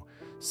months ago,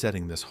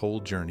 setting this whole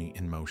journey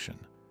in motion.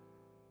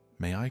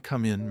 "May I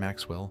come in,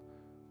 Maxwell?"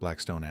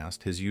 Blackstone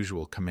asked, his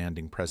usual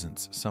commanding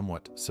presence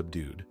somewhat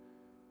subdued.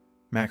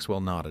 Maxwell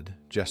nodded,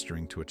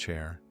 gesturing to a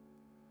chair.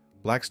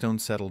 Blackstone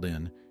settled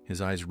in, his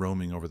eyes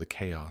roaming over the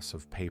chaos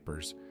of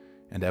papers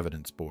and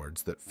evidence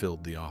boards that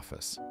filled the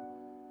office.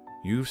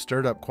 "You've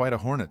stirred up quite a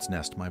hornet's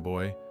nest, my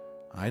boy.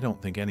 I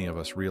don't think any of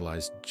us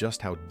realized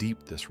just how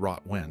deep this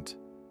rot went."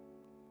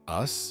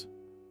 "Us?"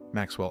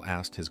 Maxwell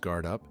asked, his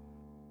guard up.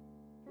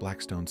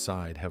 Blackstone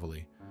sighed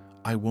heavily.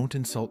 "I won't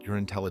insult your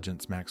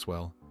intelligence,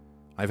 Maxwell.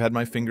 I've had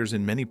my fingers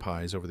in many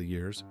pies over the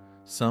years,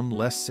 some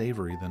less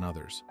savory than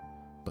others.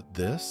 But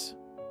this?"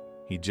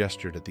 He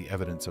gestured at the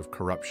evidence of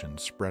corruption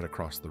spread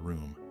across the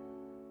room.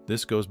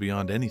 "This goes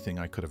beyond anything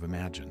I could have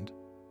imagined."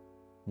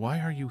 "Why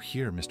are you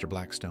here, Mr.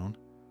 Blackstone?"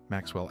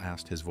 Maxwell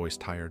asked, his voice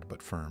tired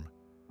but firm.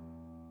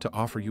 "To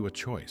offer you a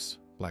choice,"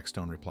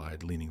 Blackstone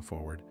replied, leaning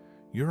forward.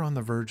 "You're on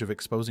the verge of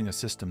exposing a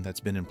system that's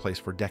been in place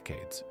for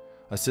decades,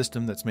 a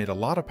system that's made a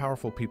lot of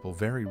powerful people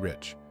very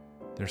rich.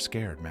 They're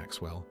scared,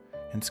 Maxwell,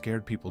 and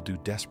scared people do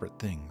desperate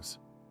things."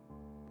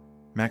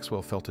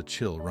 Maxwell felt a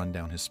chill run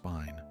down his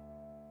spine.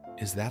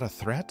 "Is that a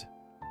threat?"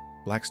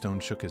 Blackstone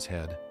shook his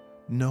head.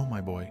 "No,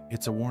 my boy,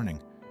 it's a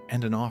warning,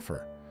 and an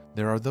offer.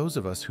 There are those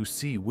of us who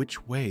see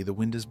which way the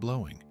wind is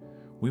blowing.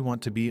 We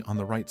want to be on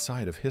the right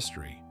side of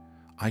history.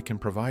 I can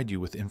provide you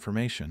with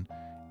information,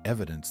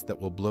 evidence that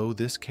will blow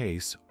this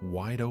case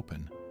wide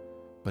open.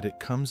 But it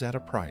comes at a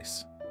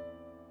price."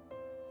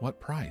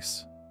 "What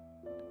price?"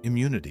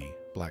 "Immunity,"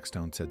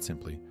 Blackstone said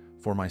simply,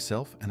 "for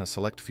myself and a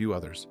select few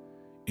others.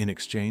 In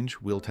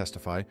exchange, we'll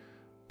testify,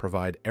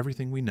 provide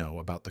everything we know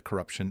about the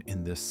corruption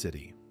in this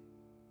city."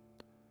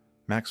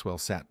 Maxwell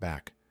sat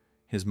back,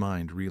 his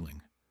mind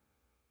reeling.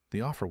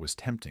 The offer was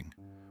tempting.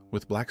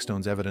 With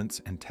Blackstone's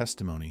evidence and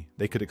testimony,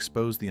 they could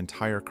expose the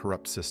entire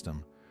corrupt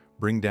system,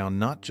 bring down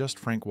not just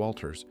Frank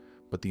Walters,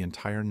 but the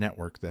entire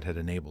network that had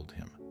enabled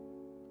him.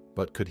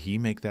 But could he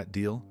make that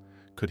deal?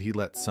 Could he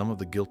let some of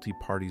the guilty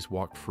parties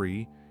walk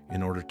free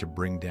in order to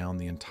bring down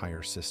the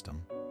entire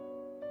system?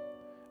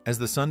 As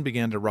the sun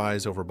began to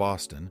rise over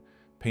Boston,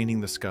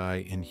 painting the sky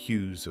in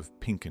hues of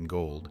pink and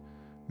gold,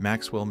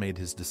 Maxwell made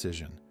his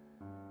decision.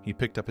 He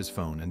picked up his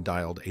phone and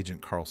dialed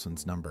Agent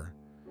Carlson's number.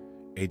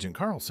 "Agent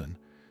Carlson,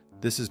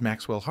 this is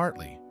Maxwell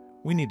Hartley.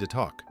 We need to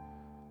talk.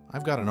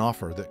 I've got an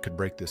offer that could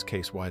break this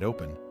case wide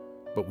open,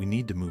 but we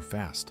need to move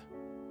fast."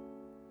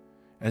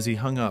 As he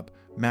hung up,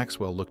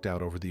 Maxwell looked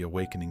out over the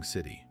awakening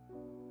city.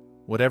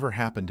 Whatever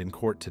happened in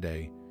court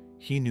today,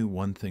 he knew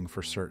one thing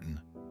for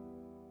certain.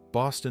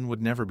 Boston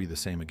would never be the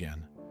same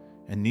again,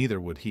 and neither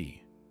would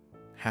he.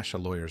 Hash a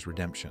Lawyer's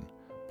Redemption,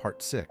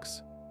 Part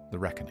 6, The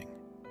Reckoning.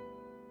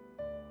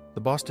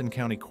 The Boston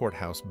County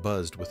Courthouse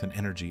buzzed with an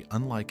energy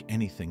unlike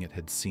anything it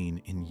had seen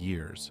in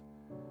years.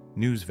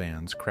 News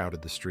vans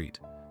crowded the street,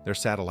 their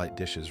satellite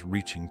dishes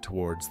reaching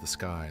towards the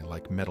sky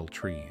like metal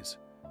trees.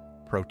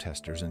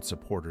 Protesters and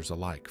supporters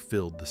alike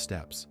filled the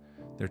steps,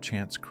 their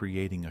chants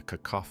creating a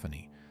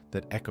cacophony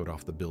that echoed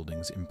off the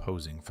building's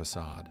imposing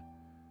facade.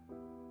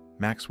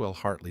 Maxwell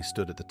Hartley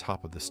stood at the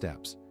top of the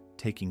steps,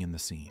 taking in the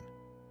scene.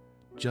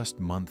 Just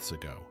months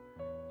ago,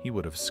 he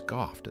would have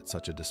scoffed at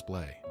such a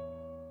display.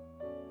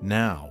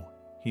 Now,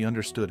 he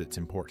understood its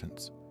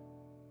importance.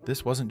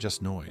 This wasn't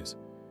just noise.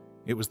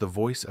 It was the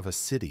voice of a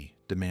city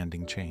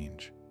demanding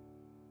change.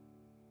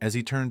 As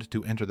he turned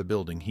to enter the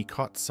building, he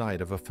caught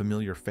sight of a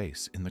familiar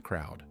face in the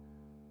crowd.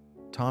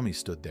 Tommy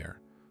stood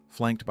there,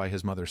 flanked by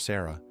his mother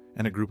Sarah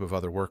and a group of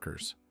other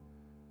workers.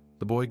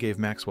 The boy gave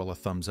Maxwell a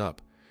thumbs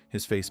up,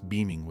 his face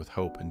beaming with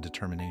hope and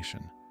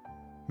determination.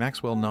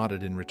 Maxwell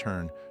nodded in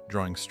return,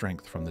 drawing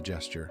strength from the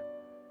gesture.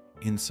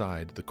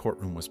 Inside, the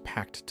courtroom was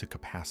packed to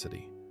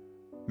capacity.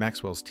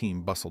 Maxwell's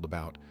team bustled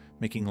about,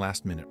 making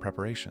last-minute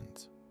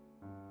preparations.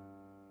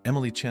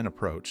 Emily Chen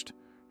approached,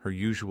 her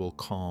usual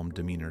calm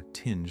demeanor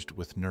tinged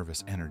with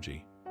nervous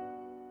energy.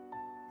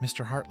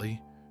 "Mr.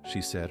 Hartley,"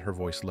 she said, her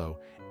voice low,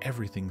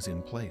 "everything's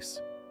in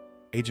place."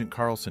 Agent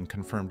Carlson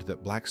confirmed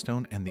that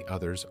Blackstone and the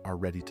others are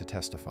ready to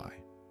testify.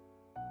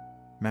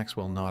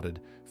 Maxwell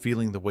nodded,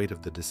 feeling the weight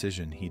of the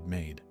decision he'd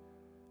made.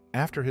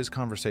 After his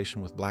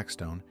conversation with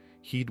Blackstone,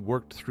 he'd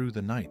worked through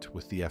the night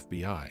with the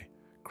FBI,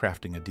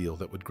 crafting a deal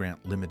that would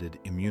grant limited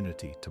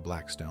immunity to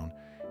Blackstone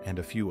and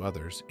a few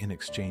others in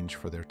exchange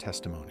for their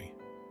testimony.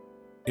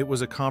 It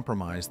was a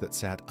compromise that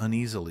sat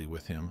uneasily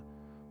with him,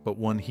 but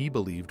one he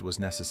believed was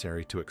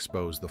necessary to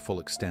expose the full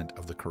extent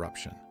of the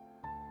corruption.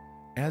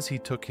 As he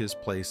took his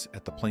place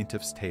at the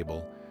plaintiff's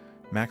table,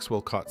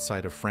 Maxwell caught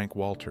sight of Frank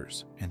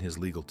Walters and his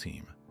legal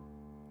team.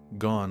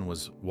 Gone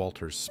was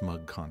Walters'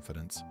 smug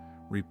confidence,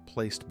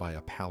 replaced by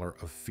a pallor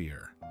of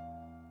fear.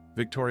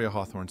 Victoria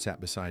Hawthorne sat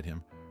beside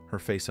him, her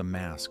face a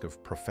mask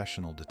of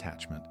professional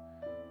detachment,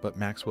 but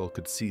Maxwell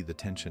could see the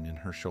tension in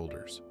her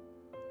shoulders.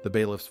 The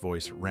bailiff's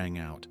voice rang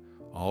out,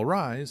 "All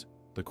rise!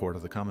 The Court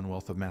of the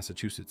Commonwealth of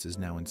Massachusetts is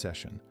now in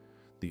session,"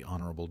 the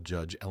Honorable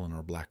Judge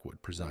Eleanor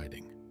Blackwood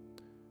presiding.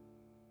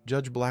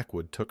 Judge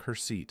Blackwood took her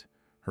seat,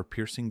 her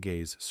piercing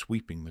gaze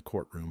sweeping the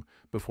courtroom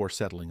before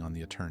settling on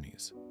the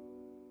attorneys.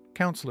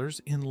 "Counselors,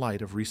 in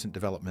light of recent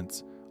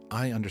developments,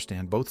 I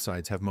understand both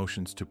sides have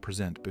motions to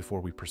present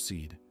before we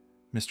proceed.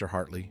 Mr.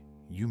 Hartley,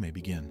 you may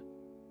begin."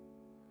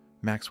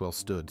 Maxwell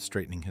stood,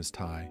 straightening his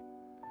tie.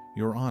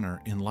 "Your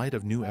Honor, in light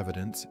of new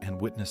evidence and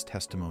witness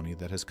testimony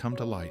that has come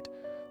to light,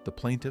 the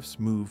plaintiffs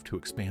move to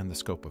expand the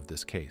scope of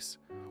this case.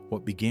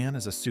 What began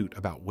as a suit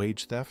about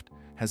wage theft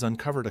has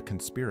uncovered a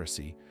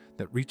conspiracy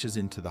that reaches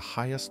into the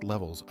highest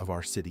levels of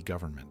our city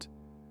government.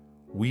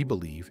 We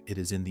believe it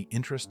is in the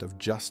interest of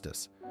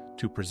justice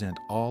to present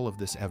all of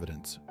this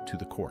evidence to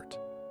the court."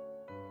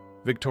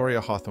 Victoria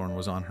Hawthorne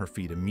was on her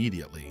feet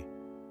immediately.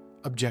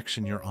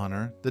 "Objection, Your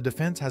Honor. The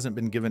defense hasn't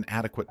been given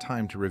adequate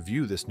time to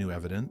review this new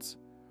evidence.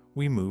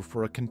 We move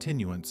for a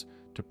continuance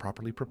to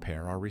properly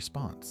prepare our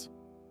response."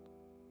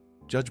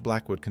 Judge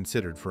Blackwood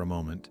considered for a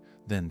moment,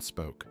 then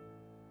spoke.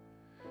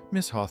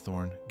 "Miss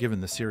Hawthorne,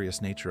 given the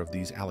serious nature of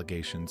these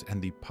allegations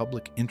and the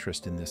public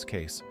interest in this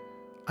case,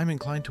 I'm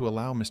inclined to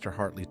allow Mr.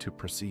 Hartley to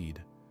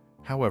proceed.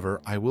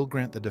 However, I will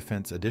grant the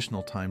defense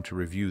additional time to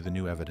review the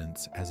new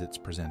evidence as it's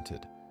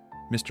presented.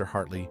 Mr.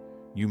 Hartley,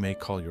 you may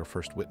call your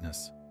first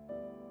witness."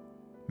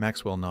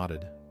 Maxwell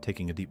nodded,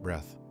 taking a deep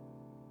breath.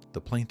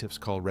 The plaintiffs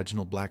call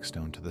Reginald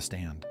Blackstone to the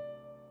stand.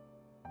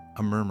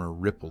 A murmur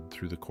rippled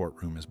through the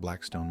courtroom as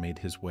Blackstone made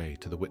his way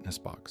to the witness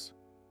box.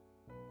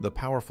 The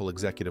powerful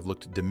executive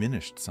looked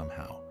diminished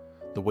somehow,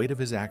 the weight of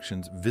his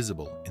actions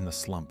visible in the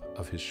slump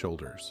of his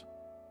shoulders.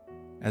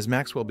 As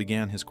Maxwell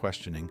began his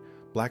questioning,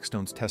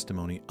 Blackstone's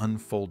testimony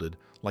unfolded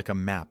like a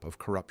map of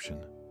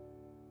corruption.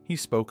 He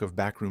spoke of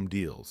backroom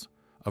deals,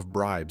 of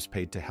bribes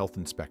paid to health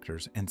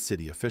inspectors and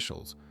city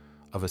officials,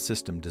 of a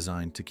system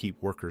designed to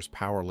keep workers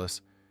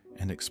powerless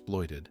and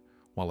exploited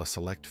while a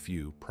select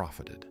few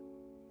profited.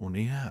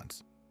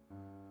 "Humiliates."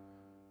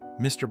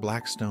 "Mr.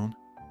 Blackstone,"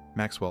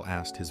 Maxwell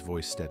asked, his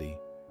voice steady,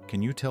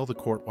 "can you tell the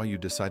court why you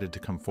decided to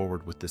come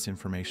forward with this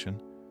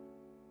information?"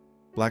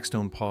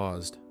 Blackstone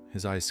paused,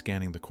 his eyes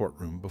scanning the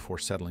courtroom before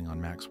settling on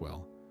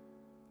Maxwell.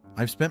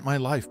 "I've spent my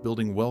life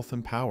building wealth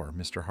and power,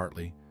 Mr.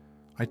 Hartley.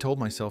 I told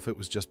myself it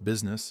was just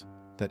business,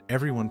 that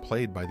everyone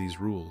played by these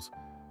rules.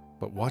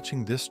 But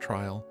watching this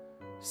trial,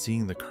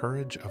 seeing the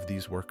courage of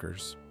these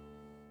workers,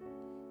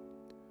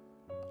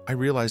 I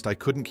realized I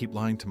couldn't keep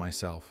lying to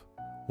myself.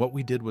 What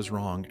we did was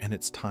wrong, and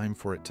it's time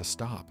for it to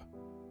stop."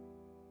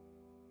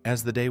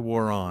 As the day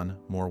wore on,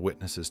 more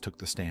witnesses took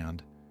the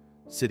stand.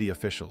 City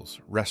officials,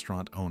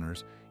 restaurant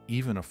owners,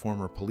 even a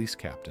former police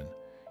captain,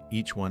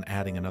 each one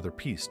adding another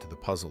piece to the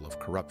puzzle of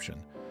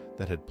corruption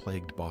that had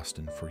plagued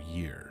Boston for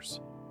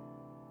years.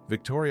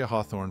 Victoria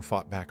Hawthorne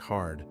fought back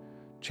hard,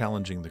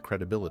 challenging the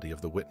credibility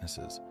of the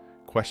witnesses,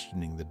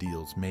 questioning the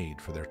deals made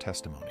for their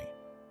testimony.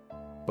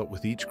 But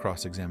with each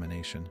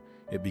cross-examination,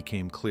 it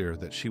became clear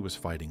that she was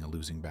fighting a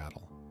losing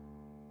battle.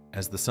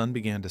 As the sun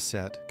began to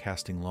set,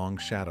 casting long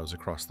shadows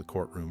across the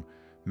courtroom,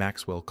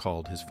 Maxwell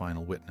called his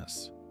final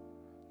witness.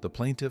 "The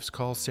plaintiffs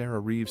call Sarah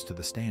Reeves to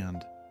the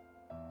stand."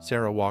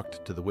 Sarah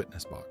walked to the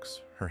witness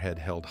box, her head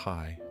held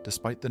high,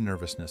 despite the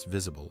nervousness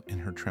visible in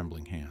her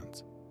trembling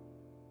hands.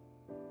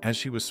 As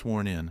she was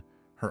sworn in,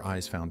 her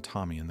eyes found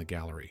Tommy in the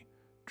gallery,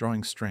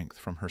 drawing strength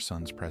from her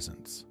son's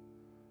presence.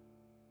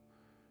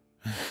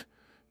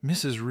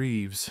 "Mrs.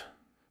 Reeves,"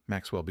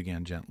 Maxwell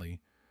began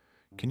gently,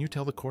 "can you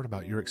tell the court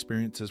about your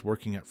experiences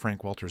working at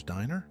Frank Walters'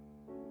 diner?"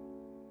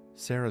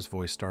 Sarah's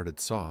voice started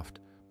soft,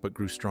 but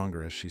grew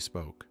stronger as she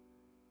spoke.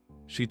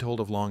 She told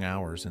of long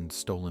hours and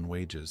stolen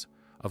wages,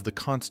 of the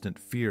constant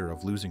fear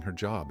of losing her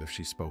job if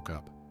she spoke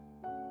up.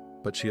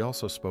 But she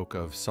also spoke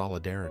of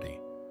solidarity,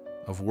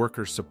 of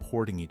workers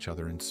supporting each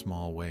other in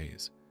small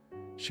ways,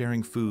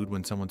 sharing food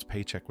when someone's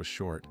paycheck was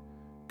short,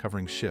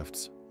 covering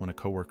shifts when a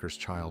coworker's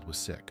child was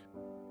sick.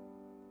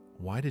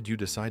 "Why did you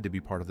decide to be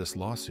part of this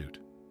lawsuit?"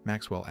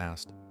 Maxwell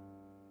asked.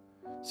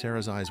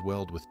 Sarah's eyes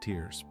welled with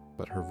tears,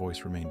 but her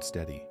voice remained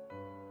steady.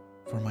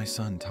 "For my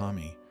son,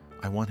 Tommy,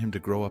 I want him to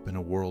grow up in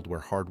a world where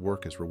hard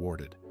work is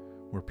rewarded,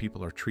 where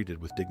people are treated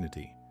with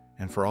dignity,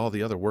 and for all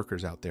the other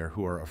workers out there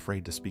who are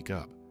afraid to speak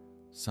up,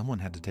 Someone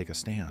had to take a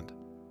stand.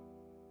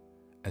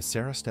 As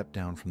Sarah stepped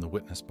down from the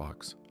witness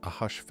box, a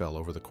hush fell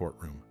over the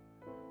courtroom.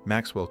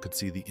 Maxwell could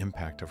see the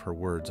impact of her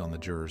words on the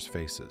jurors'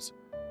 faces.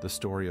 The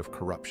story of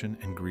corruption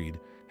and greed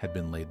had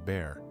been laid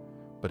bare,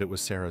 but it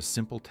was Sarah's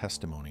simple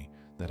testimony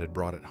that had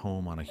brought it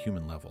home on a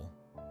human level.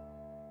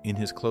 In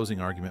his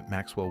closing argument,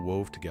 Maxwell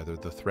wove together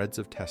the threads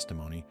of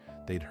testimony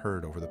they'd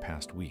heard over the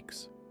past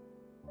weeks.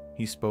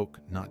 He spoke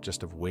not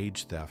just of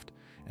wage theft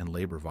and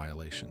labor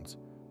violations,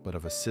 but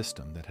of a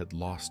system that had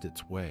lost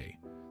its way,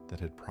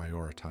 that had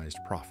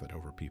prioritized profit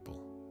over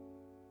people.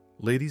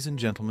 "Ladies and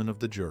gentlemen of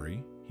the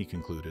jury," he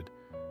concluded,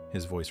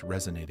 his voice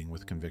resonating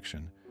with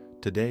conviction,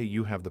 "today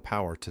you have the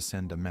power to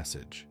send a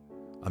message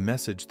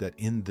that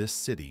in this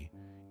city,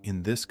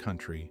 in this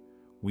country,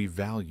 we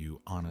value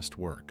honest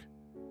work,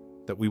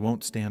 that we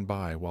won't stand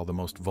by while the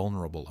most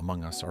vulnerable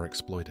among us are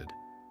exploited.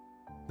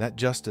 That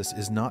justice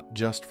is not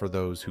just for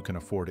those who can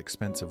afford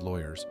expensive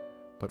lawyers,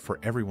 but for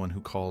everyone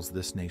who calls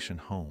this nation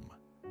home.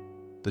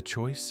 The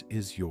choice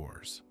is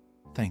yours.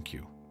 Thank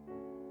you."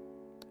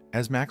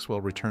 As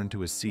Maxwell returned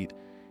to his seat,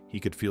 he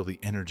could feel the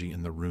energy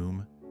in the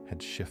room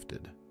had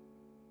shifted.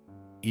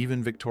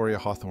 Even Victoria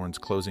Hawthorne's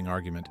closing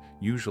argument,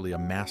 usually a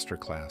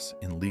masterclass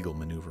in legal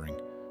maneuvering,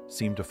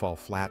 seemed to fall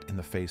flat in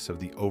the face of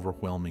the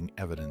overwhelming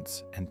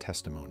evidence and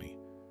testimony.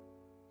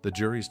 The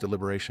jury's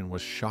deliberation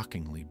was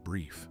shockingly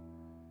brief.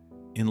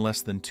 In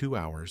less than 2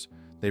 hours,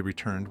 they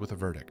returned with a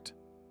verdict.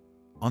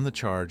 On the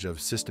charge of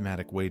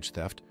systematic wage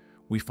theft,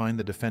 we find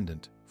the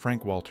defendant,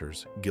 Frank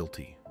Walters,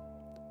 guilty.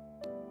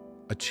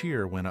 A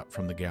cheer went up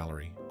from the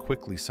gallery,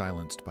 quickly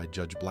silenced by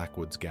Judge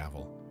Blackwood's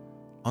gavel.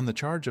 On the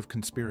charge of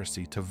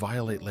conspiracy to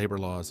violate labor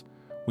laws,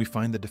 we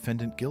find the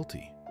defendant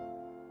guilty.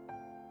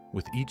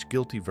 With each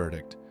guilty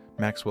verdict,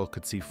 Maxwell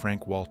could see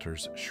Frank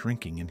Walters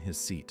shrinking in his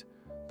seat,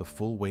 the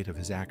full weight of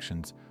his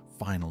actions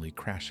finally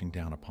crashing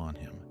down upon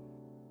him.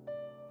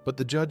 But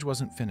the judge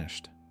wasn't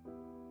finished.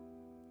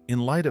 In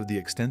light of the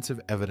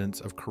extensive evidence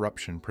of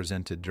corruption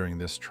presented during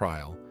this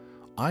trial,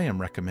 I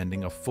am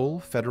recommending a full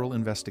federal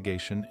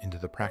investigation into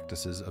the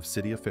practices of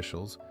city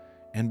officials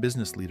and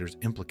business leaders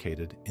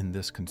implicated in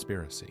this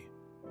conspiracy.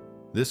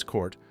 This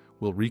court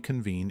will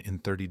reconvene in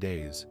 30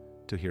 days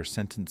to hear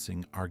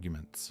sentencing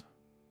arguments.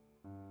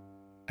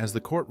 As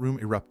the courtroom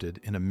erupted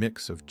in a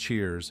mix of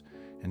cheers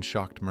and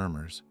shocked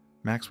murmurs,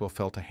 Maxwell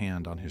felt a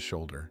hand on his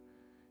shoulder.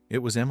 It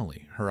was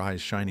Emily, her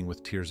eyes shining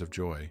with tears of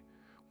joy.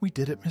 "We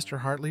did it, Mr.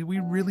 Hartley, we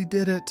really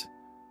did it!"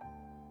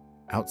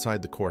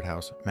 Outside the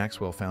courthouse,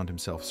 Maxwell found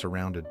himself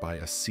surrounded by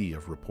a sea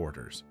of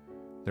reporters,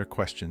 their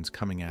questions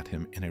coming at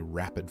him in a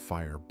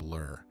rapid-fire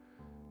blur.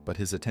 But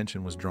his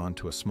attention was drawn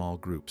to a small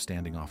group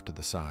standing off to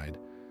the side,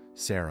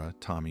 Sarah,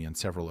 Tommy, and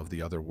several of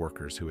the other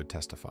workers who had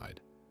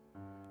testified.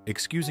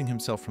 Excusing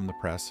himself from the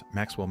press,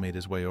 Maxwell made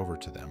his way over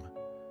to them.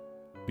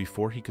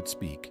 Before he could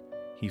speak,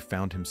 he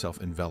found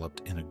himself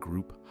enveloped in a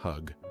group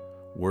hug,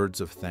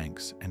 words of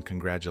thanks and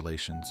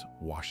congratulations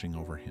washing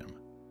over him.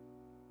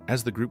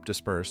 As the group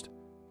dispersed,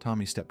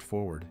 Tommy stepped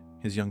forward,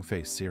 his young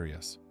face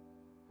serious.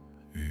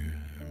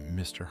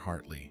 "Mr.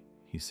 Hartley,"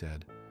 he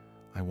said,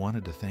 "I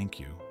wanted to thank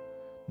you,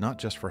 not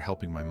just for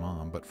helping my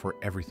mom, but for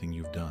everything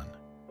you've done.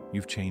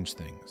 You've changed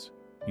things.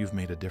 You've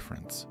made a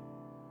difference."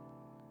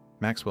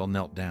 Maxwell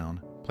knelt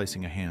down,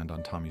 placing a hand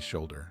on Tommy's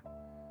shoulder.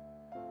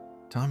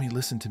 "Tommy,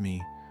 listen to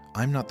me.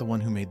 I'm not the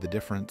one who made the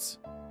difference.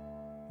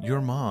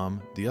 Your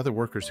mom, the other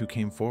workers who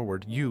came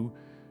forward,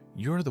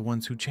 you're the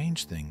ones who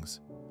changed things.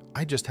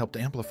 I just helped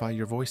amplify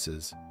your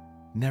voices.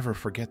 Never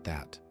forget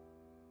that."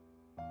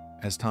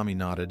 As Tommy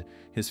nodded,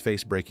 his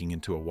face breaking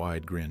into a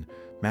wide grin,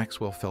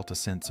 Maxwell felt a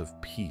sense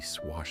of peace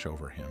wash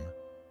over him.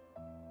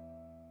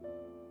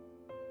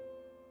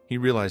 He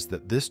realized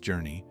that this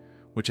journey,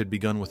 which had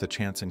begun with a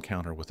chance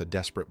encounter with a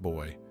desperate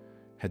boy,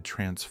 had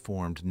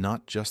transformed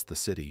not just the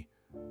city,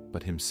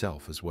 but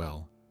himself as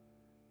well.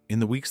 In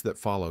the weeks that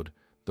followed,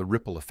 the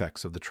ripple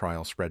effects of the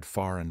trial spread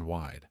far and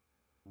wide.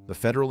 The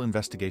federal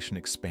investigation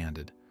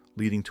expanded,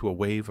 leading to a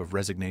wave of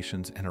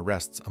resignations and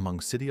arrests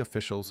among city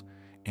officials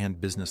and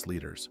business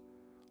leaders.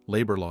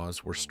 Labor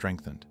laws were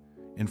strengthened,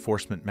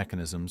 enforcement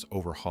mechanisms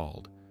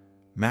overhauled.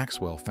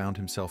 Maxwell found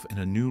himself in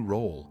a new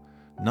role,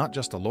 not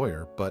just a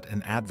lawyer, but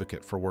an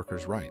advocate for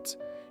workers' rights,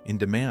 in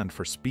demand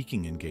for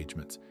speaking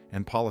engagements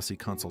and policy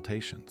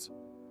consultations.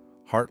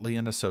 Hartley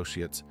and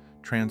Associates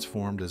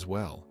transformed as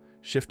well,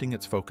 shifting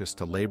its focus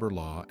to labor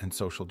law and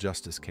social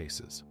justice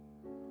cases.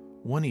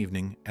 One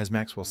evening, as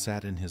Maxwell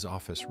sat in his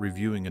office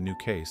reviewing a new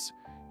case,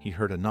 he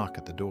heard a knock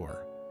at the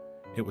door.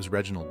 It was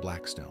Reginald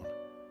Blackstone.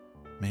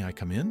 "May I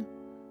come in?"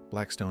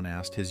 Blackstone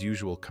asked, his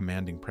usual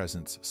commanding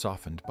presence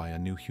softened by a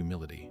new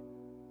humility.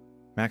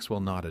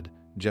 Maxwell nodded,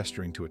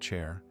 gesturing to a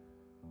chair.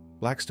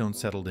 Blackstone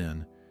settled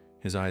in,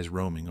 his eyes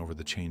roaming over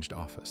the changed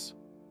office.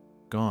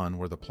 Gone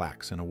were the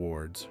plaques and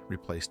awards,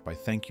 replaced by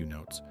thank you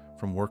notes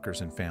from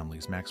workers and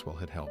families Maxwell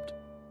had helped.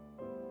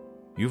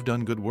 "You've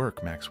done good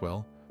work,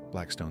 Maxwell,"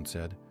 Blackstone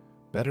said.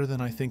 "Better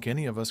than I think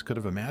any of us could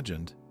have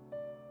imagined."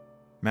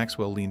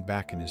 Maxwell leaned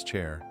back in his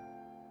chair.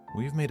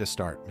 "We've made a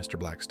start, Mr.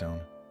 Blackstone,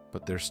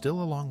 but there's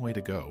still a long way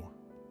to go."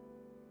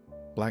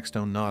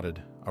 Blackstone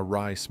nodded, a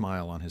wry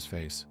smile on his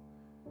face.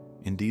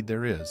 Indeed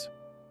there is,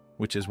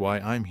 which is why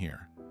I'm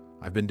here.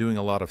 I've been doing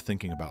a lot of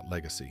thinking about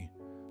legacy,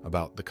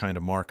 about the kind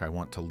of mark I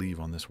want to leave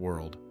on this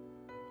world.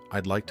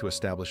 I'd like to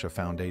establish a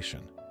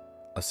foundation,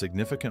 a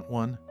significant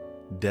one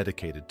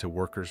dedicated to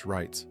workers'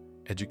 rights,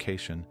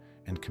 education,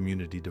 and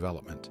community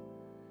development.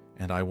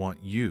 And I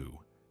want you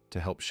to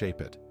help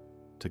shape it,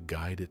 to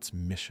guide its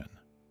mission.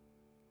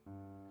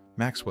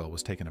 Maxwell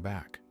was taken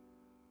aback.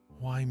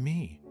 Why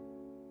me?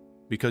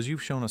 Because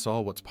you've shown us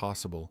all what's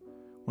possible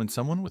when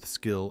someone with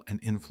skill and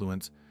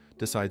influence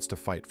decides to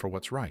fight for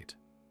what's right,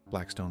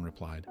 Blackstone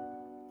replied.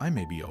 I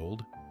may be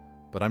old,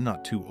 but I'm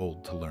not too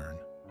old to learn.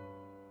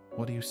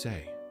 What do you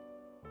say?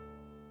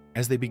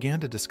 As they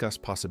began to discuss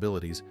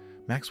possibilities,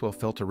 Maxwell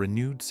felt a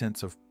renewed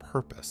sense of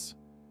purpose.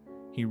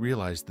 He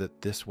realized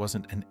that this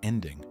wasn't an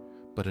ending,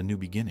 but a new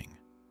beginning.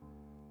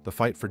 The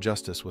fight for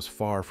justice was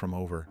far from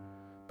over,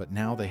 but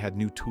now they had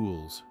new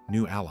tools,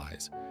 new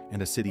allies,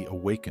 and a city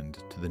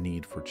awakened to the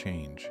need for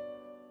change.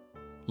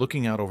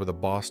 Looking out over the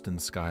Boston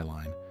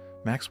skyline,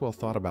 Maxwell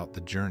thought about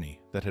the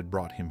journey that had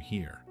brought him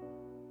here.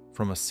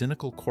 From a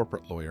cynical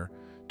corporate lawyer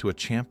to a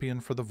champion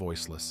for the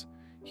voiceless,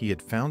 he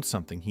had found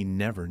something he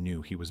never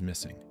knew he was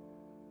missing.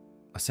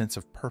 A sense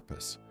of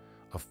purpose,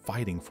 of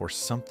fighting for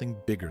something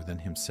bigger than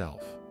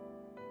himself.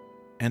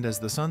 And as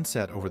the sun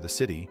set over the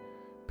city,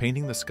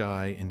 painting the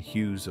sky in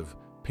hues of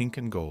pink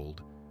and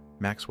gold,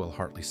 Maxwell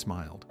Hartley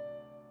smiled.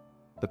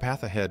 The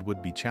path ahead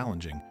would be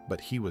challenging, but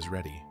he was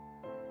ready.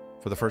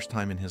 For the first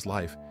time in his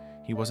life,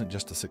 he wasn't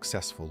just a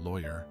successful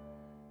lawyer.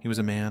 He was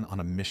a man on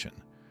a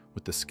mission,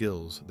 with the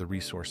skills, the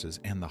resources,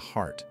 and the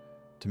heart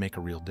to make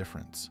a real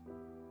difference.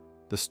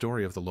 The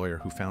story of the lawyer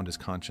who found his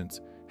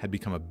conscience had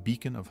become a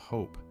beacon of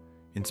hope,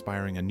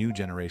 inspiring a new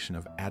generation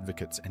of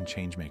advocates and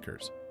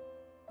changemakers.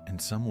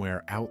 And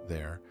somewhere out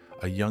there,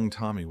 a young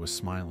Tommy was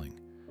smiling,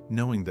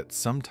 knowing that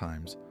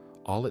sometimes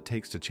all it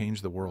takes to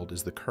change the world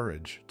is the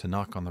courage to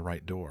knock on the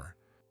right door.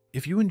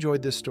 If you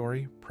enjoyed this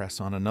story,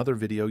 press on another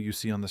video you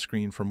see on the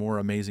screen for more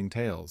amazing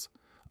tales.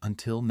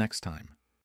 Until next time.